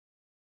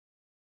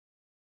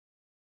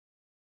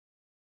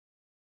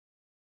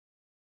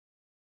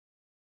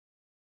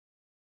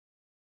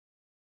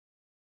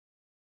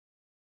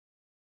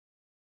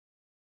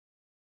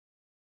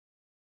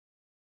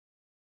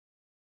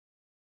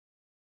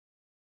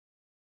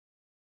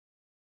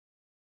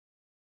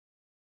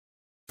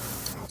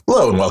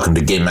Hello and welcome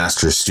to Game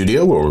Master's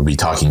Studio, where we'll be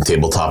talking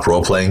tabletop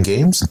role-playing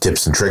games and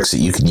tips and tricks that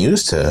you can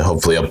use to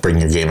hopefully help bring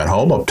your game at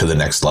home up to the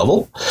next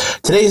level.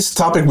 Today's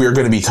topic, we are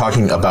going to be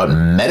talking about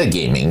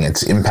metagaming,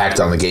 its impact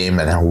on the game,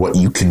 and what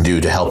you can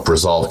do to help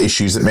resolve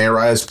issues that may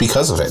arise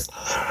because of it.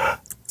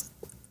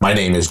 My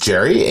name is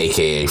Jerry,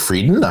 aka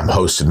Frieden. I'm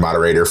host and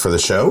moderator for the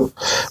show.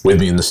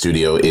 With me in the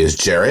studio is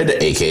Jared,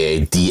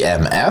 aka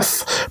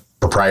DMF,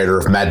 proprietor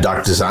of Mad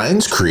Doc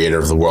Designs, creator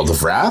of the World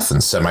of Wrath,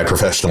 and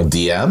semi-professional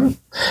DM,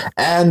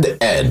 and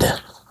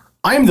Ed.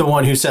 I'm the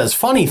one who says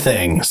funny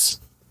things.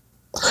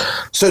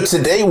 So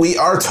today we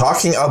are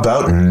talking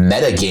about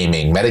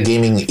metagaming.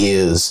 Metagaming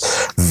is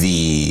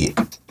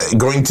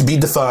going to be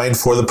defined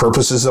for the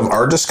purposes of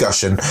our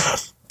discussion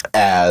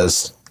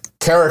as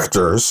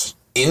characters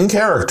in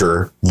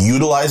character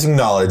utilizing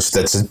knowledge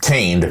that's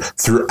attained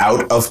through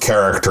out of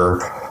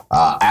character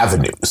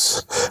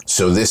avenues.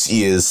 So this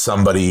is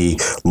somebody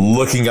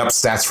looking up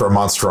stats for a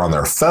monster on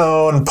their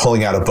phone,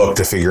 pulling out a book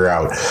to figure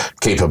out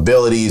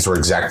capabilities or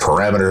exact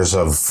parameters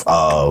of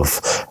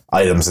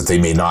items that they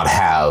may not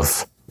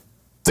have,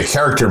 the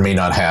character may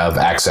not have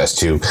access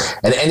to,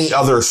 and any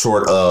other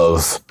sort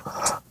of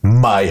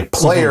my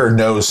player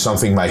knows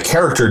something my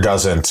character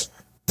doesn't,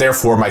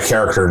 therefore my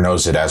character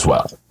knows it as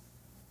well.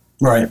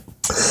 Right.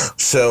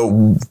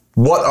 So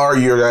what are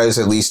your guys'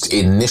 at least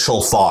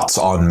initial thoughts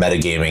on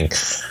metagaming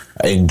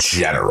in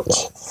general?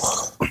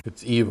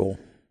 It's evil.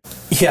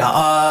 Yeah,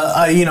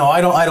 I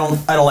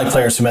don't like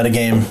players who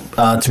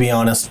metagame, to be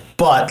honest.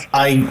 But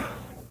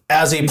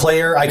as a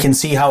player, I can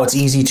see how it's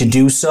easy to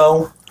do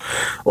so.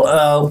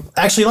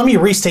 Actually, let me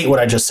restate what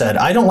I just said.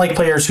 I don't like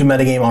players who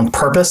metagame on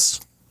purpose.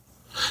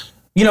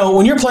 You know,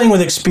 when you're playing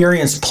with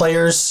experienced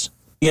players,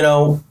 and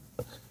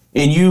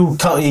they're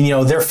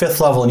 5th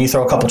level, and you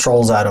throw a couple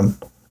trolls at them.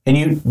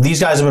 And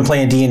these guys have been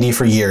playing D&D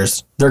for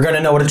years. They're going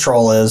to know what a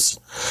troll is.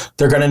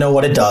 They're going to know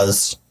what it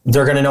does.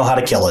 They're going to know how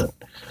to kill it,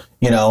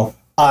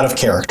 out of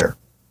character.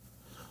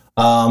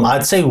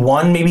 I'd say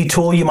one maybe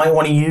tool you might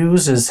want to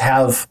use is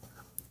have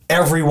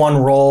everyone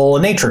roll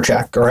a nature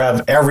check, or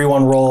have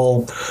everyone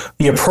roll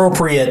the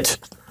appropriate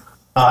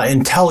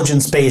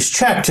intelligence-based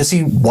check to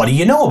see what do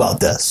you know about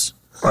this.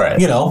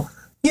 Right.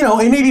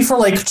 And maybe for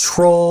like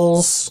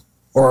trolls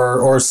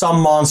or some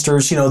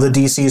monsters, the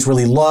DC is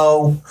really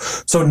low,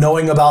 so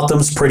knowing about them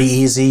is pretty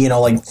easy.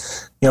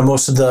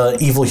 Most of the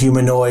evil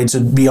humanoids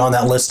would be on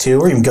that list too,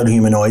 or even good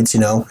humanoids.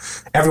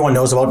 Everyone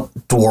knows about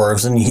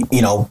dwarves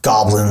and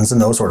goblins and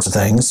those sorts of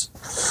things.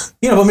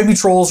 But maybe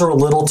trolls are a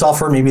little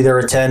tougher. Maybe they're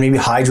a 10. Maybe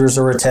hydras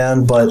are a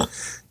 10. But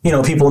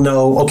people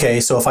know. Okay,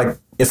 so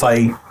if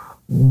I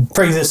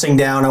break this thing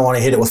down, I want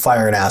to hit it with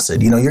fire and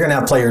acid. You're going to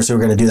have players who are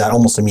going to do that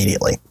almost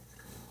immediately.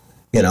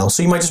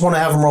 So you might just want to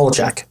have them roll a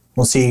check.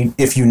 We'll see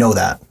if you know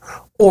that.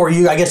 Or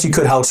I guess you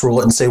could house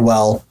rule it and say,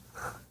 well,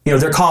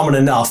 they're common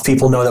enough.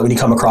 People know that when you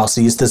come across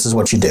these, this is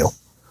what you do.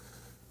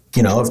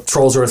 If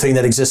trolls are a thing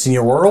that exists in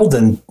your world,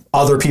 then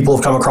other people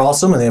have come across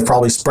them and they've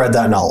probably spread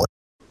that knowledge.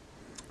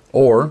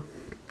 Or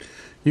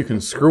you can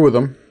screw with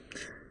them.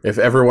 If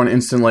everyone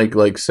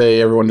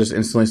say everyone just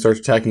instantly starts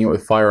attacking it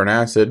with fire and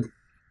acid.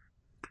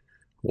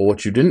 Well,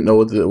 what you didn't know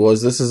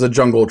was this is a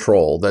jungle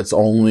troll that's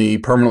only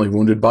permanently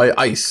wounded by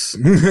ice.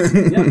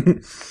 Yeah.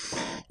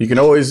 You can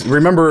always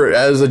remember,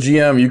 as a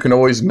GM, you can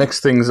always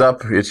mix things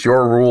up. It's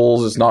your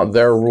rules. It's not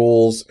their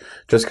rules.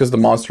 Just because the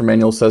monster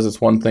manual says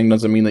it's one thing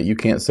doesn't mean that you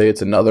can't say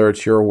it's another.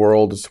 It's your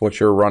world. It's what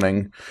you're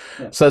running.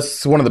 Yeah. So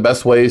that's one of the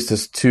best ways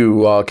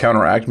to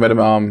counteract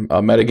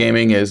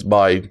metagaming is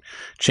by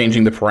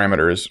changing the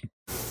parameters.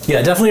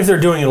 Yeah, definitely if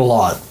they're doing it a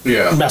lot.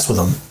 Yeah. Mess with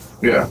them.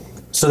 Yeah.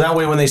 So that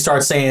way when they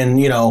start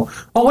saying, oh,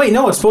 wait,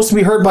 no, it's supposed to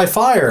be hurt by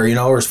fire,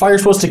 or is fire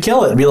supposed to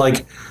kill it? It'd be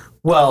like,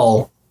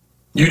 well...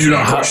 You do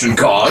not question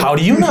God. How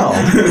do you know?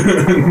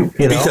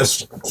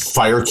 Because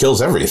fire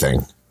kills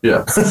everything.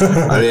 Yeah.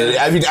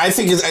 I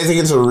think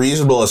it's a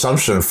reasonable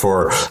assumption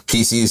for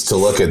PCs to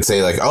look and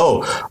say like,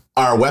 oh,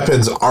 our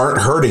weapons aren't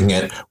hurting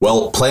it.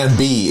 Well, plan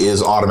B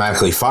is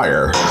automatically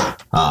fire.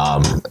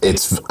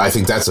 I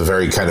think that's a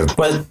very kind of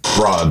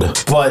broad.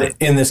 But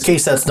in this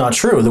case, that's not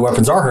true. The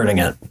weapons are hurting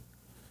it.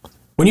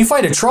 When you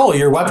fight a troll,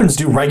 your weapons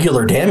do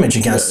regular damage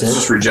against it. It's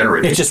just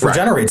regenerating. It just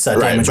regenerates that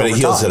damage but over it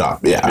heals time. it up.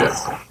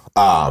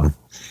 Yeah.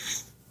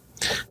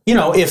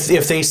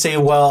 If they say,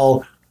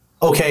 well,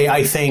 okay,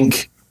 I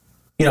think,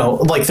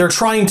 they're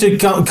trying to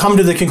come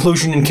to the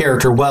conclusion in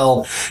character,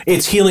 well,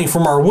 it's healing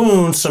from our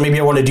wounds, so maybe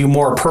I want to do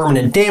more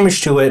permanent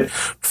damage to it.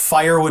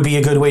 Fire would be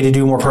a good way to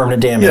do more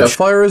permanent damage. Yeah,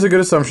 fire is a good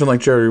assumption,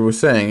 like Jerry was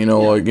saying.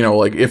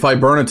 Like if I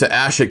burn it to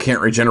ash, it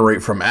can't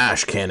regenerate from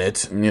ash, can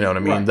it? You know what I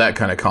mean? Right. That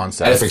kind of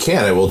concept. And if it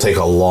can, it will take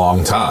a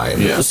long time.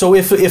 Yeah. So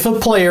if a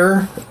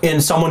player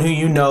and someone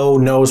who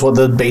knows what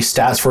the base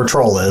stats for a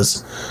troll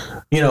is,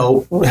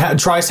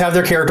 tries to have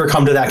their character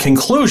come to that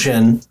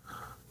conclusion,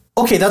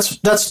 okay, that's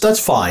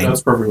fine.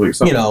 That's perfectly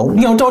acceptable.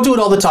 Don't do it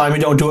all the time. You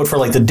don't do it for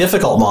like the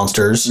difficult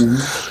monsters.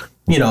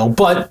 Mm-hmm.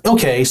 But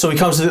okay, so he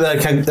comes to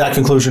that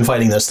conclusion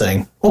fighting this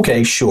thing.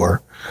 Okay,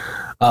 sure.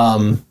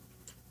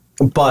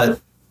 But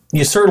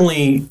you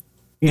certainly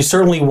You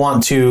certainly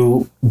want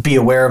to be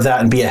aware of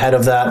that and be ahead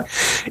of that.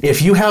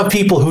 If you have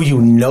people who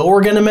you know are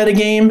going to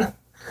metagame,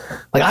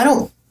 like I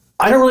don't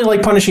really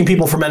like punishing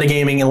people for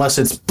metagaming unless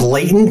it's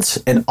blatant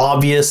and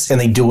obvious and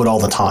they do it all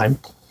the time.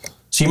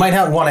 So you might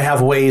want to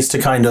have ways to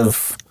kind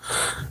of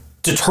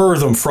deter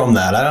them from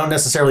that. I don't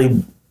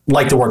necessarily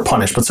like the word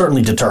punish, but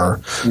certainly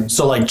deter.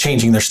 So like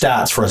changing their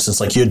stats, for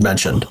instance, like you'd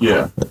mentioned.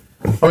 Yeah.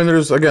 I mean,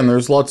 there's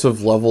lots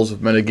of levels of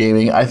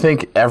metagaming. I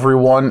think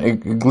everyone,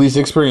 at least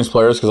experienced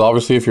players, because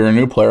obviously if you're a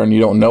new player and you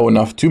don't know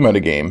enough to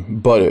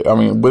metagame, but I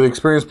mean, with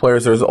experienced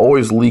players, there's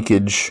always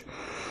leakage.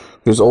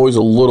 There's always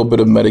a little bit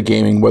of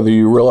metagaming, whether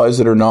you realize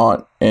it or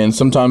not. And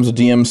sometimes the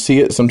DMs see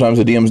it, sometimes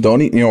the DMs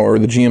don't, or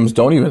the GMs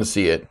don't even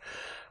see it.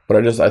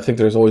 But I think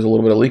there's always a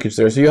little bit of leakage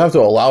there, so you have to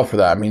allow for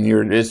that. I mean,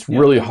 it's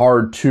really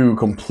hard to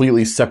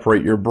completely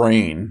separate your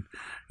brain.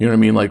 You know what I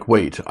mean? Like,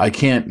 wait, I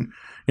can't.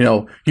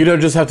 You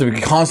don't just have to be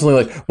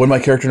constantly like, would my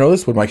character know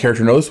this? Would my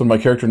character know this? Would my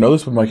character know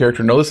this? Would my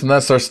character know this? And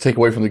that starts to take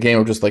away from the game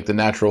of just like the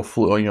natural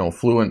fluidity.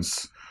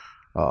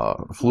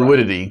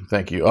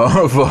 Thank you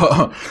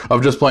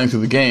of just playing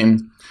through the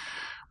game.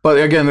 But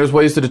again, there's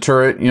ways to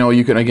deter it.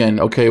 You can,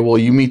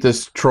 you meet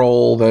this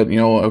troll that,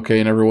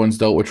 and everyone's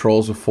dealt with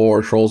trolls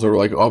before. Trolls are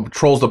like,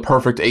 troll's the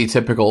perfect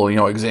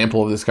atypical,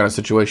 example of this kind of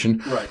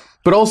situation. Right.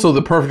 But also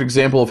the perfect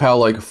example of how,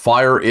 like,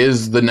 fire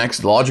is the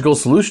next logical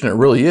solution. It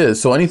really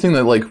is. So anything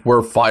that, like,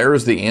 where fire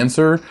is the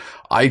answer,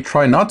 I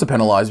try not to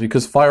penalize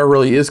because fire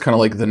really is kind of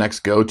like the next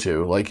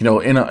go-to. Like, in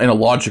a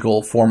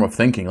logical form of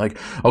thinking. Like,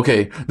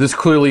 okay, this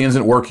clearly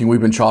isn't working. We've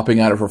been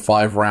chopping at it for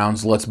 5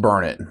 rounds. Let's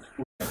burn it.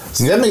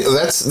 See,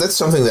 that's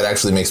something that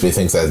actually makes me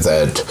think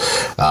that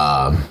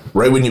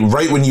right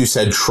when you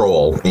said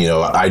troll,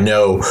 I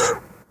know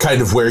kind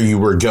of where you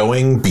were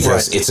going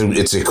because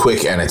it's a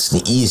quick and it's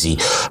easy,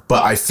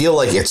 but I feel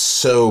like it's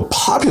so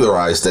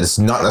popularized that it's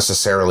not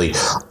necessarily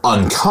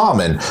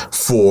uncommon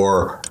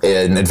for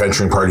an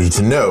adventuring party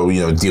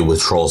to deal with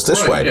trolls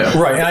this way. Yeah.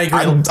 Right, and I agree.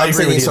 I'm with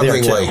thinking you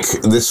something there, like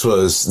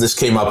this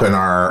came up in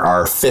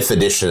our 5th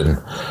edition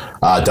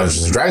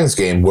Dungeons and Dragons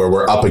game where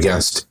we're up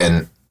against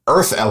an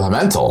Earth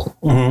Elemental,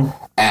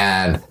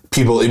 and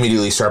people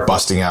immediately start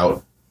busting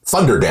out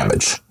thunder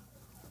damage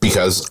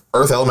because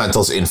Earth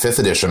Elementals in 5th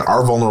edition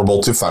are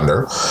vulnerable to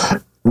thunder,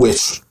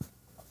 which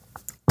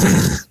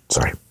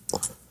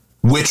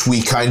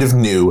we kind of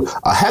knew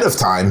ahead of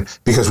time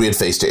because we had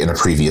faced it in a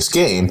previous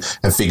game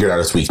and figured out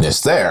its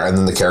weakness there, and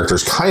then the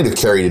characters kind of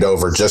carried it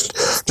over just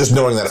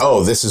knowing that,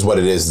 this is what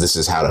it is, this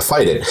is how to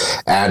fight it,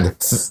 and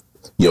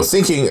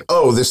thinking,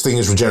 this thing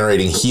is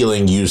regenerating,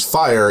 healing, use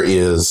fire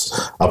is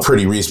a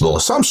pretty reasonable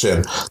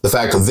assumption. The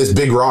fact that this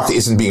big rock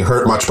isn't being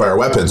hurt much by our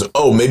weapons,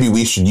 maybe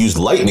we should use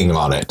lightning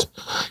on it,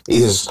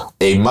 is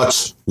a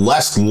much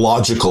less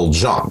logical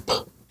jump.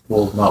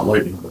 Well, not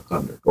lightning, but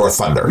thunder. Or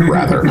thunder,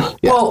 rather.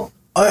 Yeah. Well,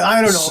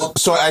 I don't know.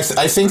 So I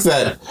think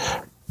that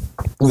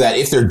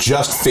if they're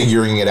just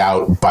figuring it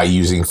out by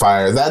using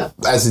fire, that,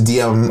 as a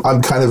DM,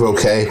 I'm kind of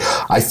okay.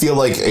 I feel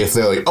like if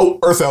they're like,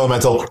 Earth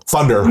Elemental,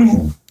 thunder...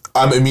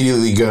 I'm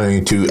immediately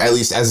going to, at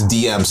least as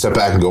DM, step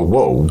back and go,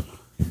 whoa,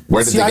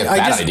 where did they get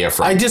that idea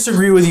from? I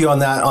disagree with you on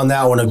that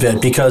one a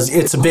bit because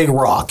it's a big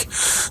rock.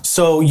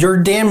 So your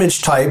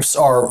damage types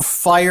are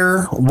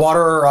fire,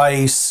 water or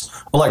ice,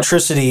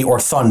 electricity, or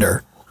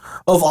thunder.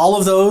 Of all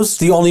of those,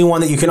 the only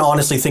one that you can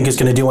honestly think is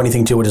going to do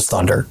anything to it is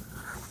thunder.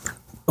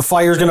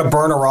 Fire is going to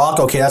burn a rock.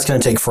 Okay, that's going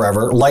to take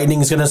forever.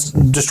 Lightning is going to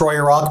destroy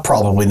a rock.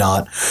 Probably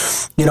not.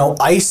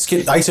 Ice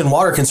and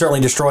water can certainly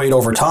destroy it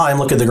over time.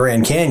 Look at the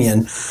Grand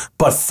Canyon.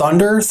 But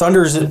thunder is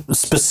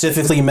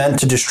specifically meant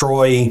to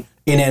destroy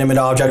inanimate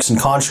objects and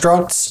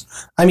constructs.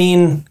 I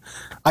mean,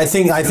 I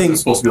think it's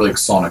supposed to be like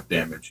sonic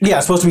damage. Yeah,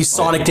 it's supposed to be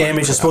sonic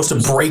damage. It's supposed to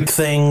break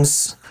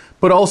things.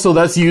 But also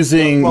that's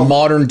using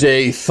modern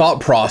day thought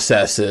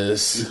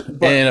processes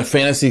in a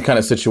fantasy kind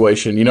of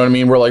situation. You know what I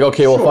mean? We're like,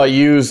 okay, well, if I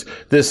use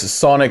this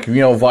sonic,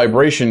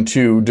 vibration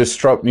to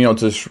disrupt,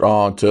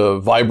 to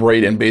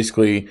vibrate and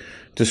basically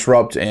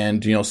disrupt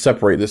and,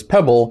 separate this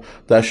pebble,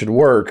 that should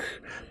work.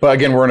 But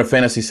again, we're in a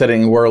fantasy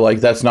setting where, like,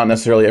 that's not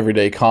necessarily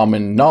everyday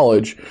common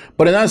knowledge.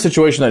 But in that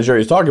situation that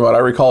Jerry's talking about, I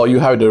recall you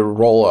had to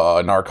roll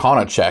an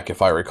Arcana check,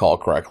 if I recall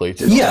correctly.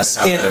 Yes,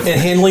 and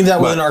handling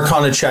that with an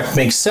Arcana check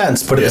makes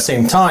sense. But at the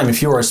same time,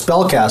 if you're a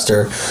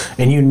spellcaster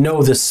and you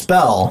know this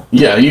spell...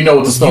 Yeah, you know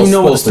what the spell's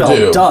supposed to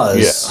do.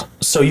 Does. Yeah.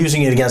 So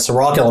using it against a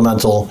rock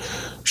elemental...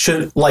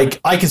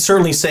 I could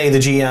certainly say the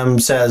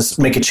GM says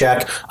make a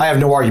check. I have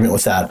no argument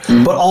with that.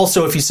 Mm-hmm. But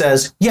also if he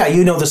says, yeah,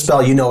 you know the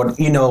spell, you know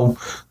it,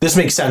 this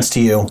makes sense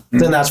to you,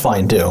 then that's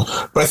fine too.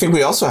 But I think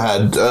we also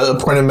had a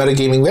point of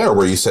metagaming there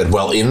where you said,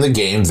 well, in the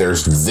game,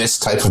 there's this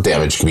type of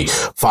damage. It can be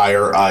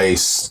fire,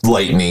 ice,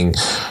 lightning,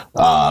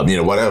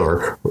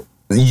 whatever.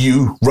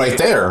 You right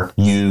there,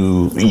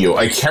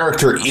 a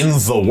character in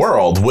the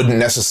world wouldn't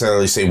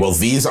necessarily say, well,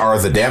 these are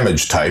the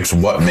damage types.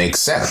 What makes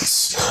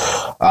sense?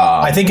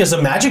 I think as a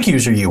magic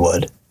user, you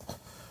would.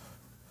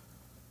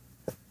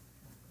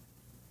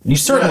 You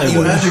certainly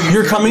would.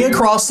 You're coming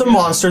across the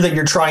monster that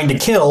you're trying to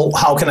kill.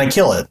 How can I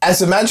kill it?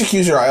 As a magic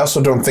user, I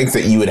also don't think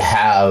that you would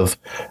have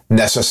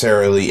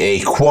necessarily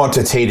a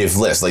quantitative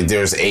list. Like,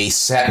 there's a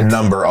set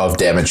number of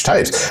damage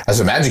types.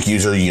 As a magic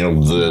user,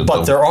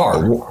 But there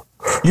are.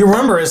 You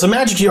remember, as a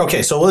magic user,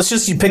 okay, so let's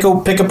just pick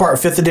apart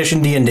 5th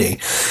edition D&D.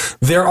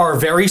 There are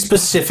very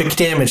specific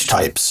damage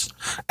types.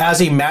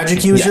 As a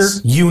magic user,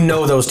 you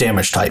know those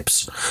damage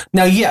types.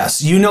 Now,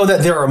 yes, you know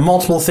that there are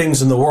multiple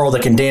things in the world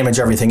that can damage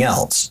everything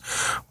else.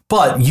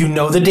 But you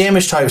know the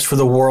damage types for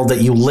the world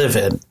that you live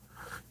in.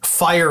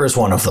 Fire is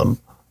one of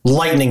them.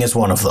 Lightning is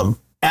one of them.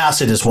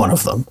 Acid is one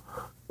of them.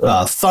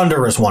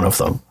 Thunder is one of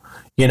them.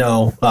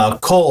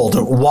 Cold,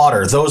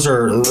 water, those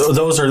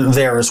are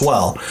there as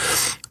well.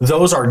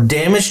 Those are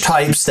damage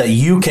types that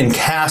you can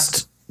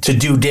cast to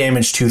do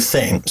damage to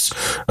things.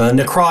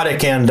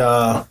 Necrotic and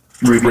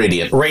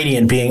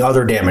Radiant being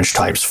other damage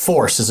types.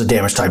 Force is a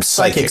damage type.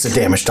 Psychic's a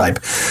damage type.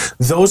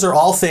 Those are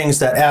all things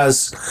that,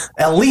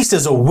 at least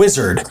as a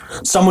wizard,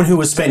 someone who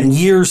has spent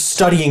years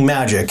studying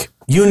magic,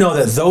 you know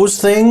that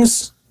those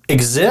things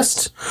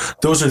exist.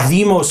 Those are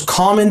the most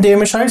common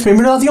damage types. Maybe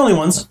not the only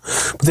ones,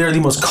 but they're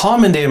the most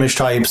common damage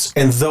types,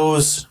 and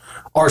those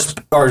are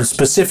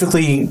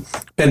specifically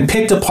been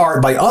picked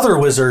apart by other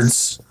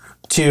wizards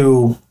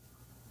to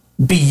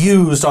be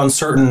used on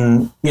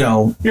certain,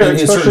 in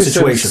certain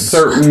situations.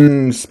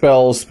 Certain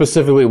spells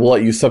specifically will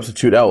let you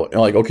substitute out.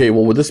 Like, okay,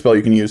 well, with this spell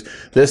you can use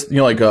this,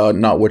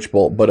 not Witch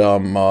Bolt, but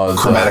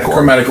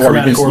Chromatic Orb.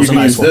 You can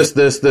use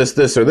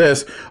this, or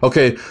this.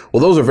 Okay, well,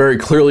 those are very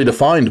clearly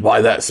defined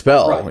by that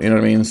spell. Right. You know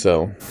what I mean?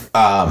 So,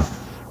 I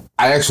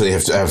actually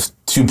have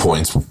 2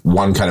 points.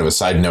 One kind of a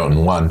side note,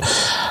 and one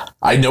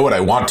I know what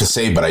I want to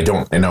say, but I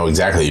don't know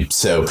exactly.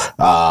 So,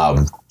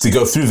 to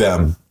go through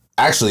them.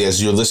 Actually,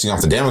 as you're listing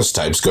off the damage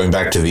types, going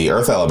back to the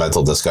Earth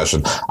Elemental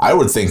discussion, I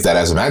would think that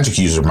as a magic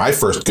user, my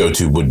first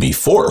go-to would be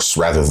Force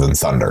rather than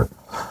Thunder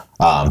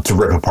to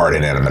rip apart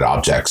inanimate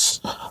objects.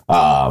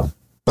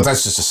 But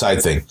that's just a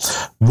side thing.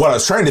 What I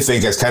was trying to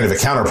think as kind of a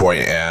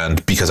counterpoint,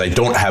 and because I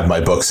don't have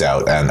my books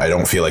out and I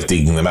don't feel like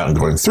digging them out and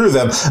going through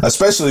them,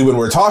 especially when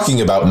we're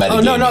talking about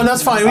metagaming. Oh, no,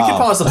 that's fine. We can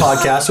pause the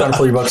podcast. You want to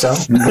pull your books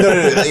out?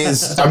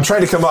 I'm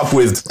trying to come up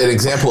with an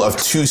example of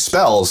 2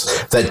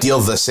 spells that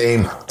deal the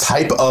same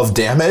type of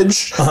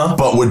damage,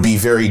 but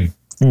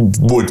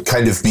would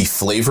kind of be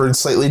flavored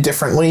slightly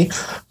differently.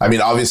 I mean,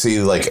 obviously,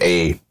 like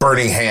a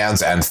Burning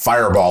Hands and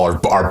Fireball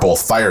are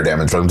both fire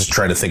damage, but I'm just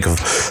trying to think of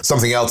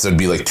something else that would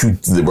be like 2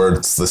 where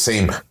it's the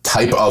same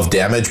type of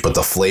damage, but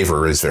the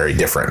flavor is very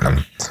different.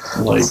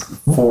 Like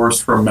Force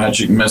from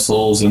Magic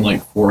Missiles and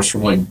like Force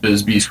from like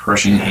Bisbee's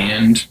Crushing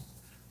Hand,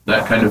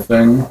 that kind of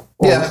thing.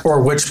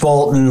 Or Witch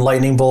Bolt and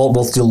Lightning Bolt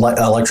both do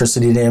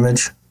electricity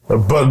damage.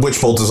 But Witch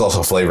Bolt is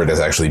also flavored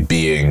as actually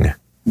being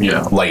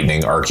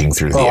lightning arcing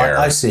through the air.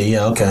 I see.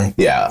 Yeah, okay.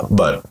 Yeah,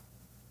 but...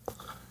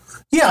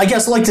 Yeah, I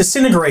guess like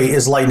Disintegrate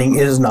is lightning.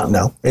 It is not,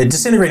 no.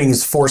 Disintegrating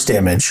is force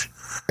damage.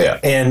 Yeah.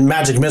 And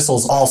Magic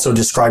Missiles also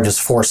described as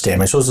force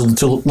damage. Those are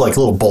 2 like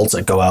little bolts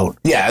that go out.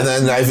 Yeah, and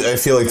then I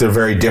feel like they're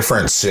very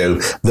different. So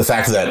the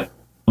fact that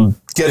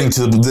getting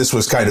to this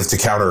was kind of to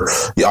counter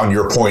on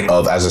your point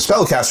of, as a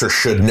spellcaster,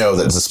 should know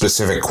that it's a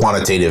specific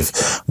quantitative,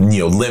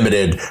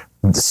 limited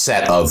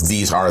set of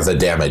these are the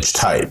damage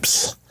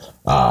types.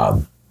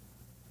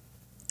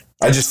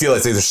 I just feel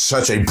like there's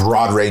such a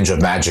broad range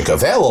of magic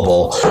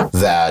available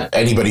that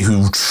anybody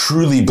who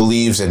truly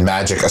believes in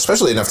magic,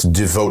 especially enough to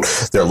devote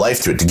their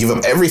life to it, to give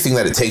up everything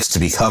that it takes to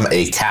become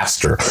a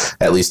caster,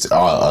 at least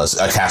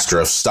a caster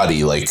of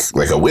study, like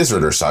a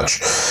wizard or such,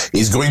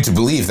 is going to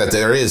believe that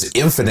there is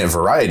infinite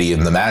variety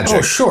in the magic.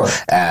 Oh, sure.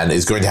 And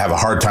is going to have a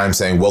hard time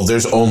saying, well,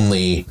 there's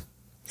only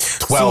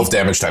 12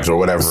 damage types or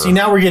whatever. See,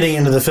 now we're getting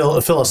into the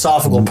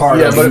philosophical part.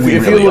 Yeah, but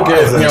if you look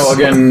at,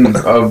 again,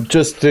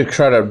 just to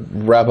try to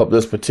wrap up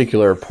this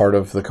particular part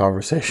of the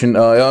conversation,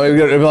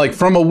 like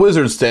from a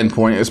wizard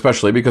standpoint,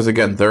 especially because,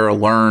 again, they're a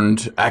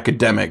learned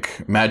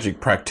academic magic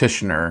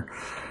practitioner,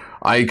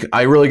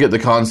 I really get the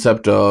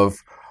concept of,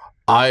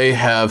 I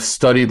have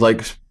studied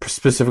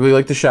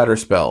specifically the Shatter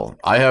spell.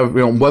 I have,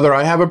 whether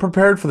I have it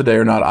prepared for the day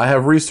or not, I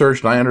have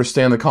researched and I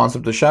understand the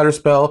concept of Shatter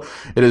spell.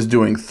 It is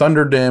doing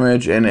thunder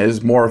damage and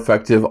is more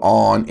effective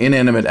on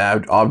inanimate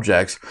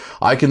objects.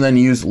 I can then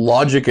use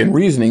logic and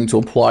reasoning to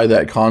apply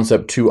that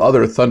concept to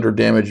other thunder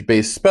damage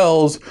based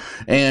spells,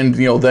 and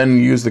then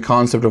use the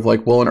concept of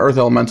an earth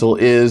elemental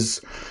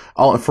is,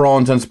 for all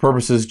intents and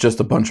purposes,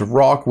 just a bunch of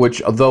rock,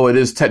 which, although it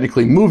is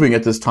technically moving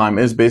at this time,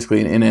 is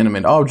basically an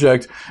inanimate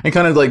object. And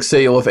kind of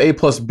say, if A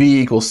plus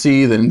B equals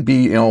C, then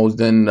B, C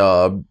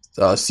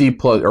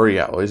plus,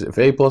 if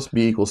A plus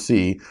B equals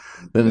C,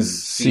 then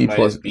C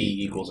plus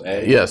B equals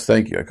A. Yes,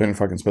 thank you. I couldn't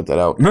fucking spit that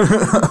out.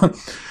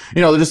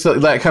 Just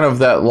that kind of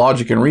that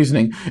logic and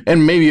reasoning.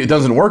 And maybe it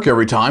doesn't work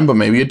every time, but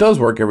maybe it does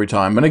work every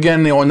time. And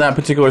again, in that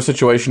particular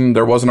situation,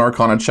 there was an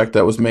Arcana check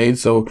that was made,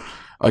 so.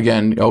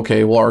 Again,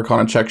 okay, well,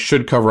 Arcana check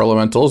should cover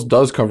elementals,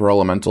 does cover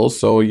elementals,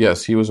 so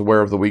yes, he was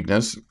aware of the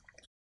weakness.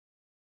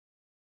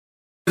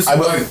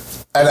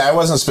 I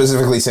wasn't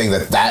specifically saying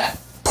that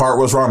part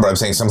was wrong, but I'm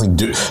saying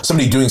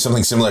somebody doing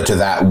something similar to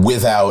that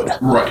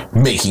without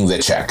making the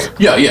check.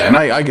 Yeah,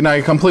 and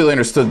I completely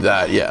understood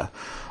that. Yeah.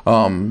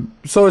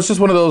 So it's just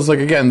one of those, like,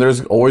 again,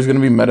 there's always going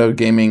to be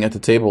metagaming at the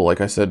table. Like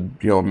I said,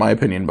 in my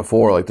opinion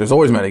before, like, there's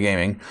always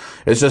metagaming.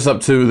 It's just up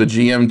to the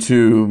GM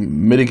to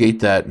mitigate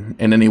that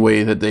in any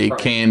way that they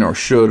can or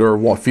should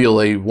or feel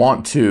they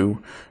want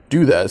to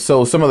do that.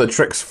 So some of the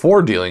tricks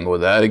for dealing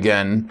with that,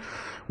 again,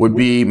 would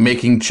be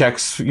making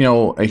checks,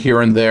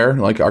 here and there,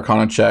 like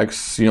Arcana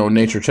checks,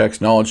 nature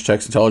checks, knowledge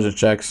checks, intelligence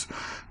checks,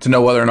 to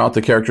know whether or not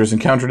the character's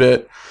encountered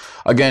it.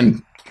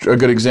 Again, a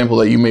good example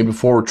that you made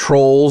before,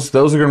 trolls.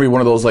 Those are going to be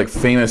one of those like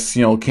famous,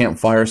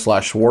 campfire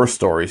 / war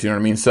stories. You know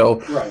what I mean?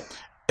 So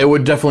it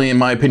would definitely, in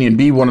my opinion,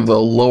 be one of the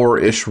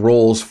lower-ish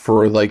roles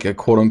for like a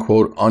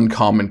quote-unquote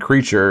uncommon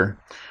creature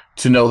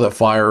to know that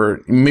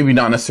fire, maybe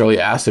not necessarily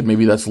acid,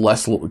 maybe that's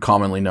less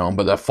commonly known,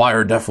 but that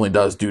fire definitely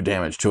does do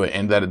damage to it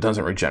and that it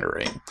doesn't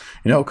regenerate.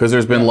 Because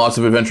there's been lots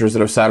of adventurers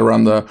that have sat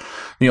around the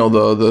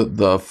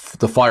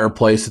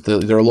fireplace at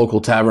their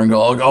local tavern and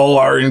go, oh,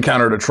 I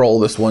encountered a troll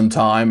this one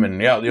time, and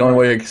the only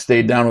way it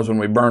stayed down was when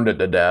we burned it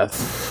to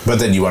death. But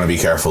then you want to be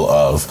careful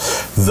of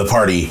the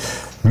party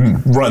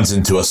runs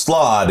into a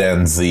slot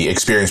and the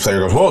experienced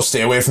player goes, whoa,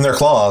 stay away from their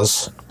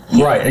claws.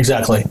 Right,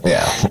 exactly.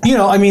 Yeah.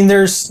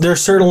 There's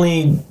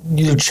certainly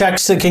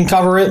checks that can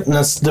cover it, and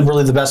that's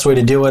really the best way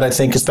to do it, I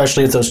think,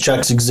 especially if those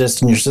checks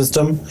exist in your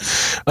system.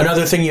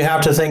 Another thing you have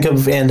to think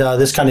of, and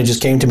this kind of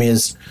just came to me,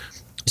 is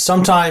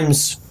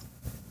sometimes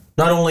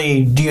not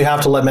only do you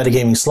have to let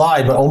metagaming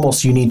slide, but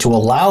almost you need to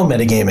allow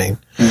metagaming.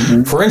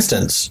 Mm-hmm. For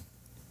instance,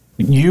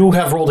 you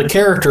have rolled a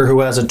character who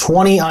has a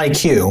 20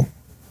 IQ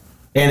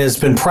and has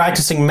been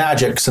practicing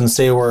magic since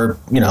they were,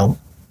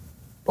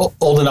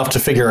 old enough to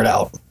figure it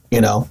out. They've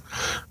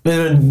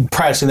been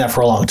practicing that for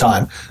a long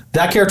time.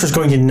 That character is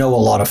going to know a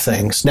lot of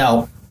things.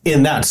 Now,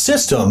 in that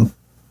system,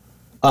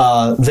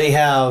 they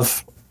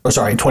have,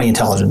 20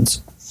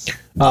 intelligence.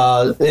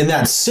 In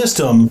that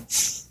system,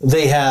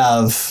 they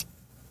have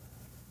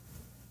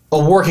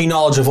a working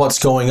knowledge of what's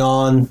going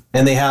on,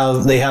 and they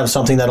have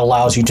something that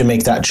allows you to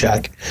make that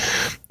check.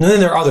 And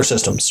then there are other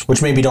systems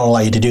which maybe don't allow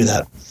you to do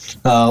that.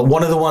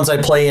 One of the ones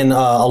I play in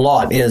a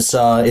lot is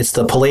it's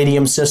the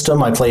Palladium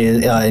system. I play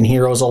in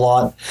Heroes a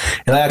lot,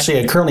 and I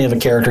currently have a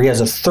character. He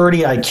has a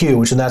 30 IQ,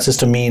 which in that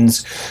system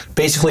means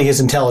basically his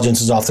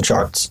intelligence is off the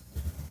charts.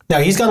 Now,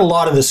 he's got a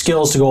lot of the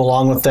skills to go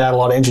along with that, a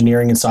lot of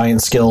engineering and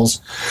science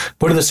skills.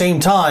 But at the same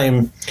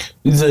time,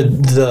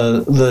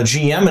 the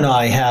GM and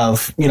I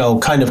have,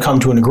 kind of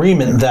come to an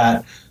agreement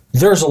that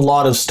there's a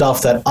lot of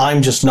stuff that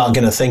I'm just not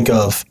going to think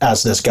of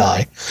as this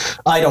guy.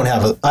 I don't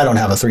have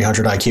a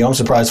 300 IQ. I'm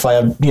surprised if I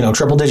have,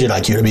 triple digit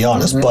IQ, to be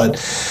honest.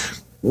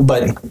 Mm-hmm.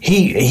 But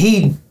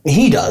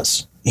he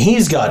does.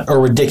 He's got a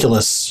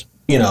ridiculous,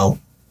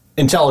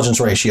 intelligence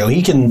ratio.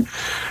 He can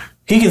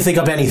think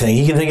up anything.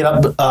 He can think it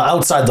up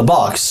outside the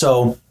box.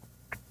 So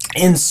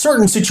in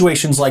certain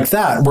situations like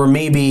that, where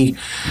maybe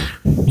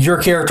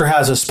your character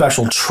has a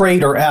special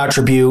trait or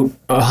attribute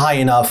high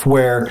enough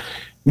where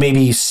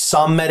maybe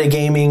some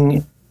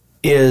metagaming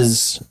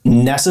is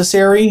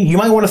necessary, you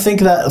might want to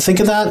think of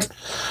that.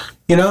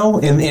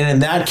 In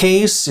that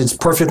case, it's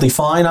perfectly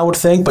fine, I would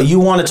think. But you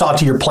want to talk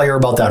to your player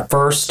about that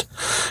first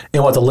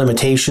and what the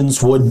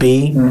limitations would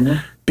be.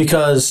 Mm-hmm.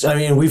 Because,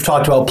 we've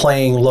talked about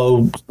playing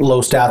low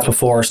stats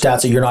before,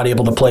 stats that you're not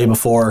able to play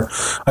before.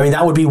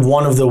 That would be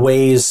one of the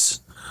ways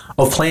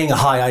of playing a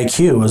high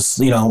IQ is,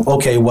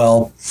 okay,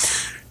 well,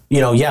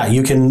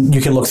 you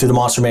can look through the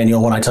monster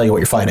manual when I tell you what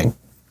you're fighting.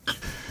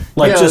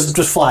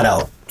 Just flat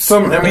out.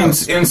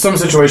 In some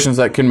situations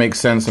that can make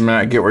sense.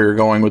 I get where you're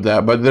going with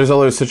that, but there's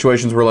other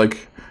situations where,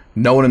 like,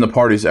 no one in the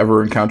party's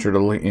ever encountered a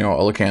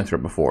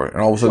lycanthrope before,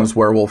 and all of a sudden this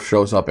werewolf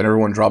shows up, and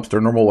everyone drops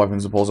their normal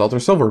weapons and pulls out their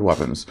silvered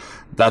weapons.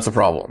 That's a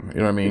problem. You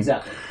know what I mean?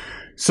 Exactly.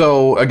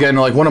 So again,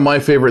 like one of my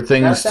favorite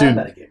things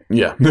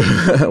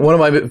one of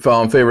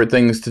my favorite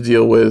things to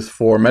deal with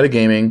for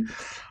metagaming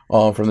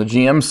from the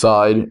GM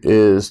side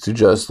is to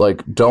just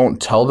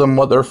don't tell them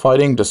what they're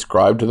fighting,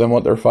 describe to them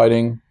what they're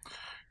fighting.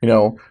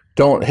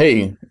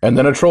 Hey, and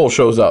then a troll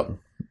shows up.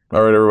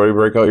 All right, everybody,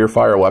 break out your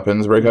fire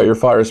weapons, break out your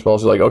fire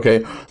spells. You're like,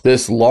 okay,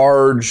 this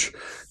large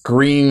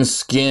green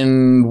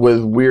skin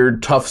with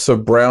weird tufts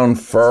of brown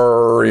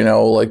fur,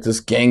 like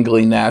this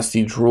gangly,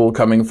 nasty drool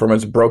coming from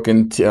its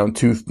broken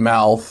toothed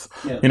mouth,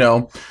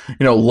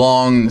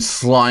 long,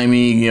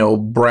 slimy,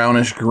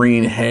 brownish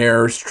green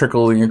hair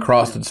trickling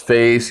across its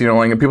face,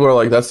 and people are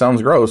like, that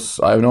sounds gross.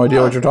 I have no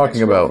idea what you're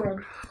talking about,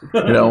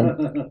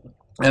 And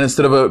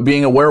instead of it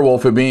being a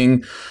werewolf, it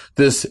being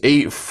this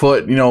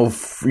 8-foot,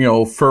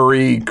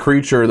 furry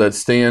creature that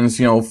stands,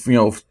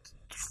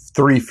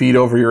 3 feet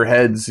over your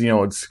heads.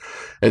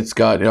 It's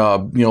got,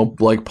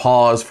 like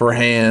paws for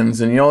hands,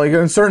 and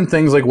in certain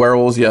things like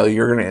werewolves,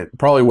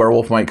 probably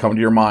werewolf might come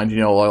to your mind,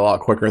 a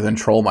lot quicker than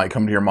troll might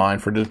come to your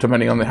mind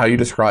depending on how you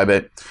describe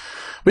it.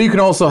 But you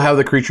can also have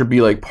the creature be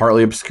like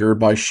partly obscured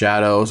by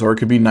shadows, or it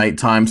could be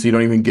nighttime, so you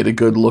don't even get a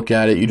good look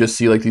at it. You just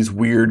see like these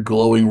weird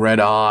glowing red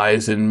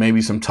eyes and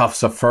maybe some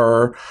tufts of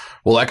fur.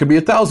 Well, that could be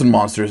 1,000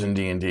 monsters in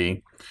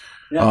D&D.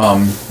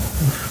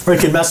 Or you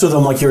can mess with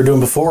them like you were doing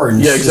before. And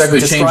Yeah, exactly.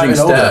 Changing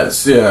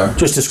stats. Yeah.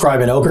 Just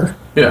describe an ogre.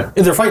 Yeah.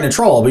 If they're fighting a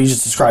troll, but you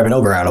just describe an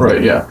ogre out of it.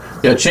 Right, yeah.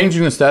 Yeah,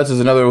 changing the stats is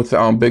another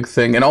big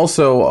thing. And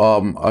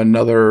also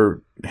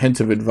another hint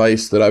of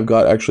advice that I've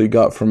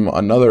got from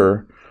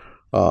another,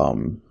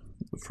 from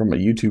a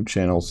YouTube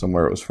channel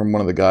somewhere. It was from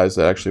one of the guys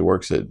that actually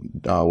works at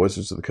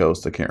Wizards of the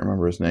Coast. I can't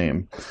remember his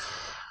name.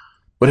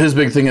 But his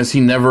big thing is he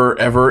never,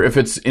 ever, if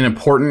it's an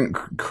important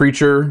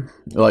creature,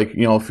 like,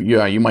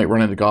 you might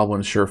run into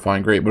goblins, sure,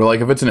 fine, great. But,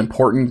 like, if it's an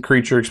important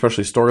creature,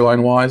 especially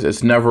storyline-wise,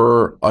 it's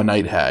never a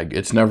night hag.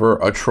 It's never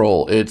a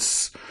troll.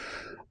 It's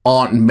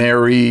Aunt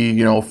Mary,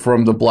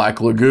 from the Black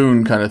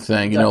Lagoon kind of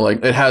thing.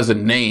 Like, it has a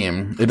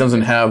name. It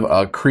doesn't have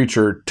a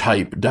creature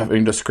type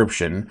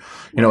description.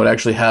 It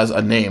actually has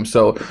a name.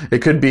 So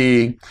it could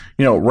be,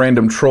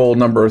 random troll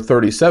number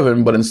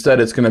 37, but instead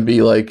it's going to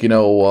be like,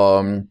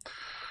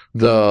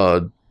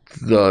 the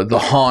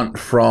haunt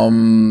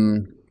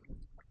from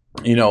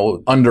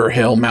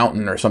Underhill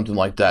Mountain or something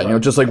like that. Right.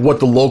 Just like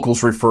what the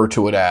locals refer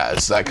to it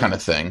as, that kind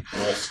of thing.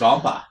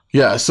 Stompa.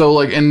 Yeah,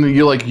 so and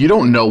you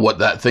don't know what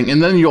that thing,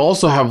 and then you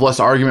also have less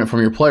argument from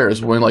your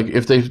players when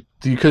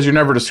because you're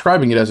never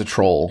describing it as a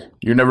troll,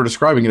 you're never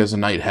describing it as a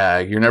night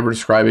hag, you're never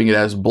describing it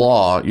as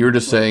blah. You're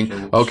just saying,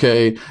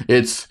 okay,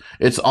 it's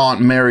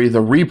Aunt Mary the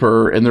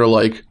Reaper, and they're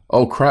like,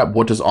 oh crap,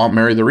 what does Aunt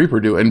Mary the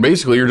Reaper do? And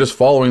basically you're just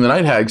following the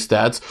night hag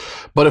stats.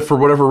 But if for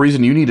whatever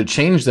reason you need to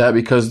change that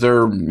because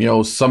they're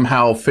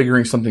somehow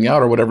figuring something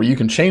out or whatever, you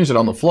can change it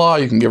on the fly.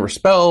 You can give her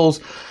spells.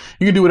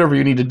 You can do whatever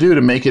you need to do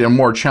to make it a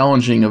more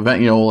challenging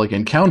event, like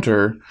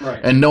encounter. Right.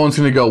 And no one's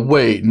going to go,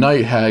 wait,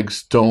 night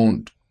hags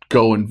don't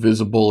go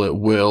invisible at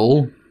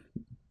will.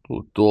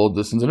 Well,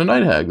 this isn't a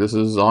night hag. This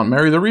is Aunt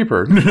Mary the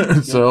Reaper.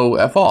 So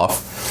F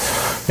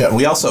off. Yeah,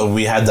 we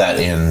had that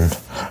in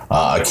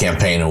a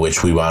campaign in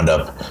which we wound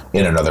up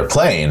in another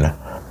plane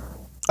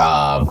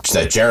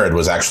that Jared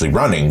was actually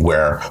running,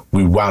 where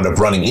we wound up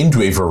running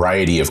into a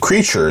variety of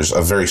creatures,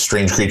 of very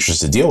strange creatures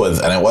to deal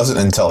with, and it wasn't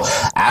until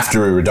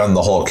after we were done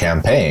the whole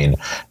campaign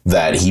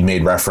that he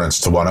made reference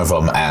to one of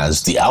them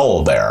as the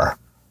owl bear.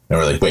 And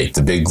we're like, wait,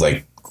 the big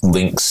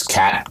lynx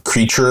cat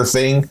creature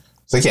thing?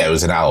 It's like, yeah, it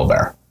was an owl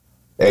bear.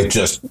 It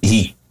just,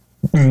 he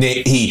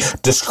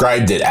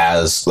described it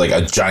as like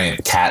a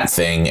giant cat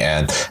thing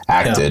and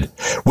acted,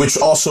 which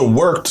also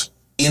worked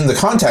in the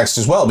context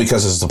as well,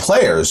 because as the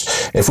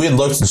players, if we had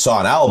looked and saw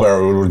an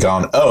owlbear, we would have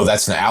gone, oh,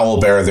 that's an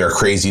owlbear, they're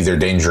crazy, they're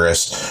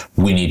dangerous,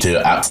 we need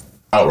to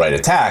outright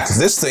attack.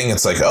 This thing,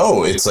 it's like,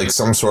 oh, it's like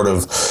some sort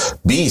of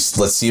beast.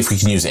 Let's see if we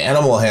can use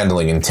animal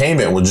handling and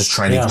tame it. We're just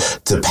trying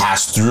to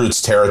pass through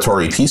its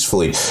territory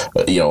peacefully.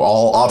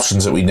 All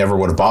options that we never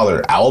would have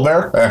bothered.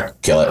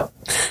 Owlbear? Kill it.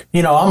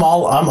 I'm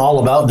all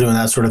about doing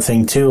that sort of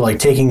thing too, like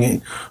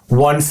taking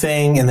one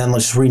thing and then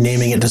just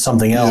renaming it to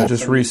something else. Yeah,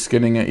 just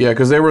reskinning it. Yeah,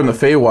 because they were in the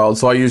Feywild,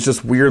 so I used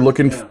just weird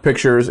looking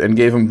pictures and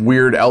gave them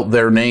weird out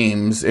there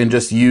names and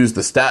just used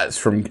the stats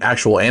from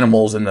actual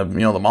animals in the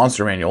the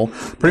monster manual.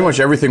 Pretty much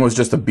everything was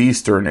just a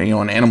beast or an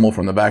animal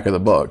from the back of the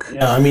book.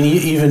 Yeah, I mean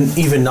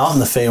even not in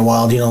the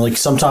Feywild, like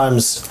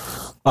sometimes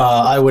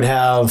I would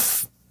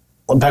have.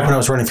 Back when I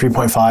was running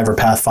 3.5 or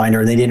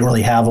Pathfinder, and they didn't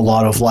really have a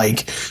lot of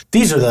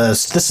this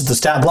is the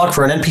stat block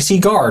for an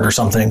NPC guard or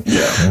something.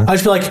 Yeah. I'd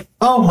just be like,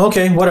 oh,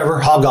 okay, whatever,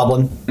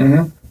 hobgoblin.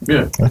 Mm-hmm.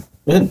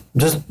 Yeah.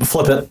 Just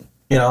flip it.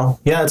 Yeah,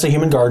 it's a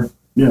human guard.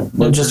 Yeah.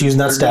 They're just using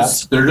that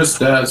stats. They're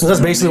just stats. So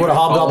that's basically what a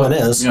hobgoblin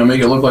is.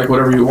 Make it look like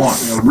whatever you want.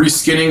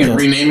 Reskinning and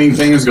renaming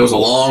things goes a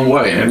long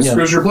way, and it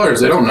screws your players.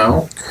 They don't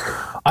know.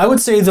 I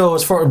would say though,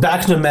 as far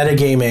back into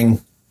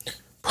metagaming,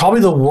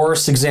 probably the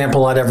worst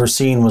example I'd ever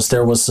seen was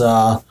there was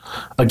a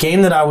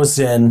game that I was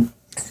in,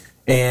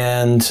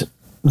 and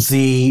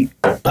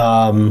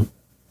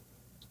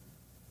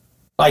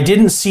I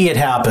didn't see it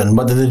happen,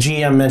 but the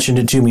GM mentioned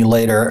it to me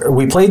later.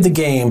 We played the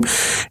game,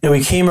 and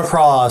we came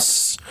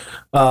across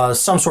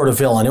some sort of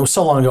villain. It was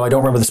so long ago, I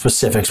don't remember the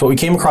specifics, but we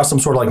came across some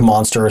sort of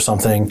monster or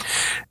something,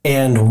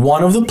 and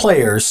one of the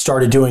players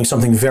started doing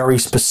something very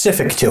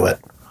specific to it.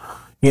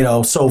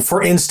 So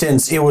for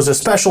instance, it was a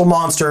special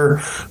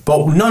monster,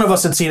 but none of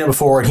us had seen it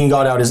before, and he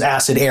got out his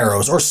acid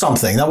arrows or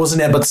something. That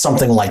wasn't it, but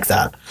something like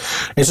that.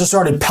 And so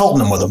started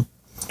pelting him with them.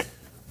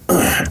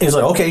 He's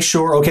like, okay,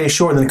 sure.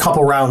 And then a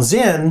couple rounds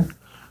in,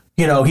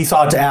 he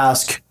thought to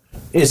ask,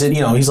 is it,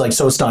 he's like,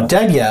 so it's not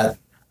dead yet?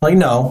 I'm like,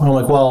 no. And I'm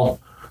like, well,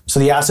 so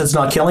the acid's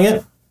not killing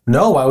it?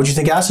 No, why would you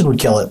think acid would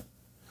kill it?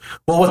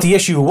 Well, what the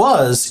issue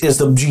was, is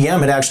the GM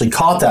had actually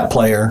caught that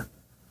player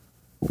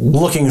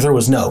looking through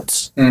his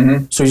notes.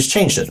 Mm-hmm. So he just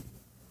changed it.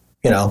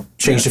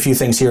 Changed a few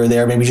things here or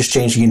there, maybe just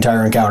changed the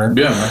entire encounter.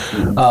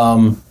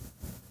 Yeah.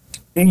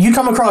 You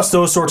come across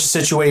those sorts of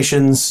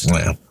situations.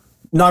 Yeah.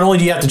 Not only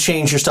do you have to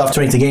change your stuff to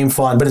make the game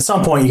fun, but at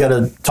some point you got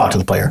to talk to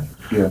the player.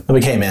 Yeah.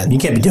 Like, hey man, you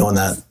can't be doing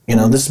that.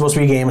 This is supposed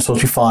to be a game. It's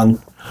supposed to be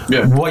fun.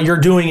 Yeah. What you're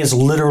doing is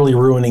literally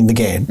ruining the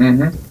game.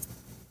 Mm-hmm.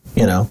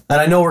 And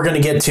I know we're going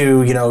to get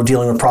to,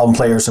 dealing with problem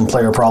players and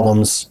player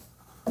problems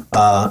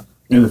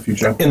in the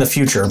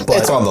future. But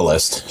It's on the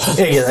list.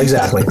 yeah,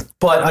 exactly.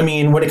 But I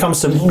mean, when it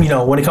comes to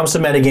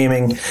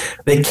metagaming,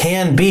 they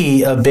can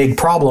be a big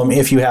problem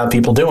if you have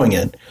people doing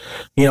it.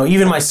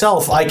 Even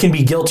myself, I can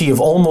be guilty of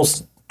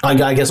almost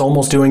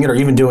doing it or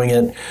even doing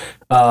it.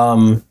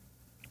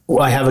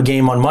 I have a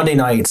game on Monday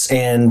nights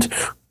and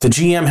the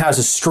GM has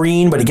a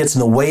screen, but he gets in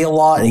the way a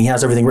lot, and he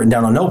has everything written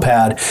down on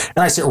Notepad, and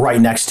I sit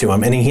right next to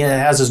him, and he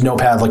has his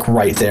Notepad like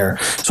right there.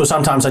 So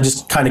sometimes I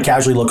just kind of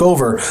casually look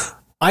over.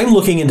 I'm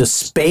looking into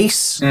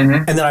space,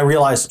 and then I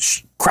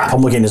realize, crap,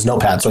 I'm looking at his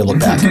Notepad, so I look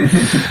back.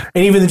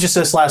 And even just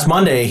this last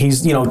Monday,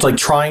 he's like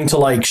trying to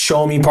like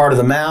show me part of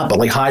the map, but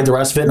like hide the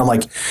rest of it, and I'm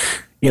like,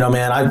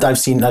 man, I've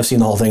seen the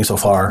whole thing so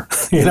far.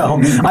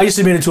 I just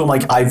admitted to him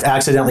like I've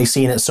accidentally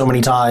seen it so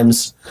many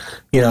times.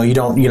 You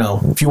don't.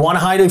 If you want to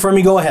hide it from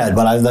me, go ahead.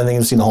 But I think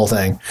I've seen the whole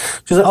thing.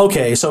 She's like,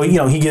 okay, so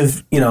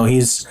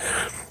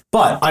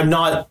but I'm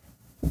not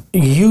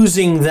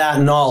using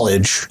that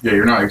knowledge. Yeah,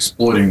 you're not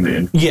exploiting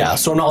the. Yeah,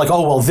 so I'm not like,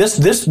 oh well,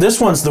 this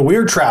one's the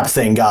weird trap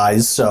thing,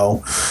 guys.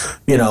 So,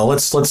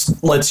 let's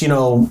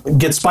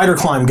get spider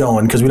climb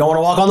going because we don't want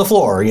to walk on the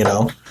floor.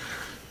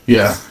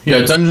 Yeah,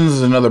 Dungeons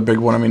is another big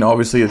one. I mean,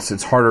 obviously,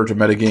 it's harder to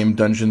metagame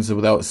Dungeons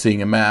without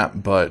seeing a map,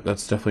 but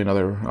that's definitely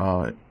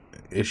another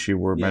issue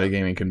where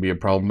metagaming can be a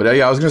problem. But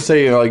yeah, I was gonna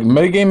say like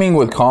metagaming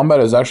with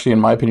combat is actually, in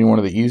my opinion, one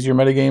of the easier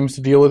metagames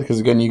to deal with because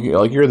again,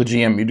 you're the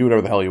GM, you do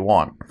whatever the hell you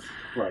want.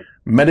 Right.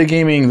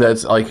 Metagaming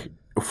that's like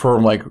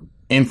from like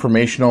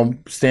informational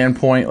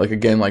standpoint, like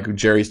again, like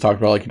Jerry's talked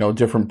about, like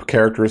different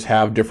characters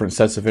have different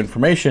sets of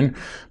information,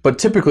 but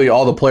typically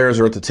all the players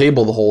are at the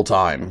table the whole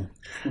time.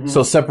 Mm-hmm.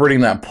 So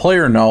separating that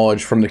player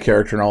knowledge from the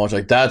character knowledge,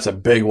 like that's a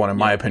big one in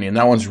my opinion.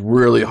 That one's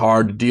really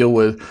hard to deal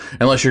with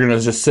unless you're gonna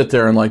just sit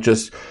there and like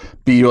just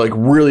be like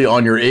really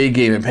on your A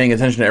game and paying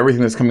attention to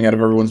everything that's coming out of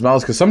everyone's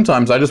mouths. Because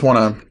sometimes I just want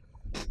to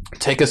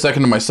take a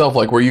second to myself,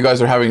 like where you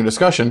guys are having a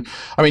discussion.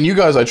 I mean, you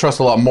guys I trust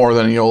a lot more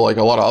than like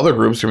a lot of other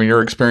groups. I mean,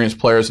 you're experienced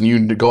players and you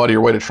go out of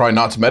your way to try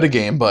not to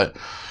metagame, but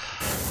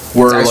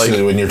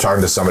actually, when you're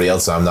talking to somebody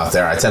else and I'm not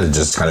there, I tend to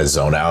just kind of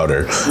zone out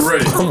or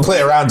play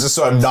around just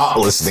so I'm not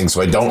listening,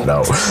 so I don't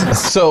know.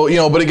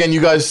 So, but again,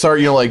 you guys start,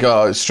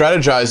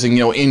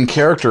 strategizing, in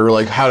character,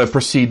 like how to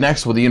proceed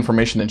next with the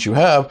information that you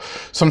have.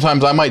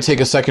 Sometimes I might take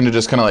a second to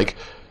just kind of like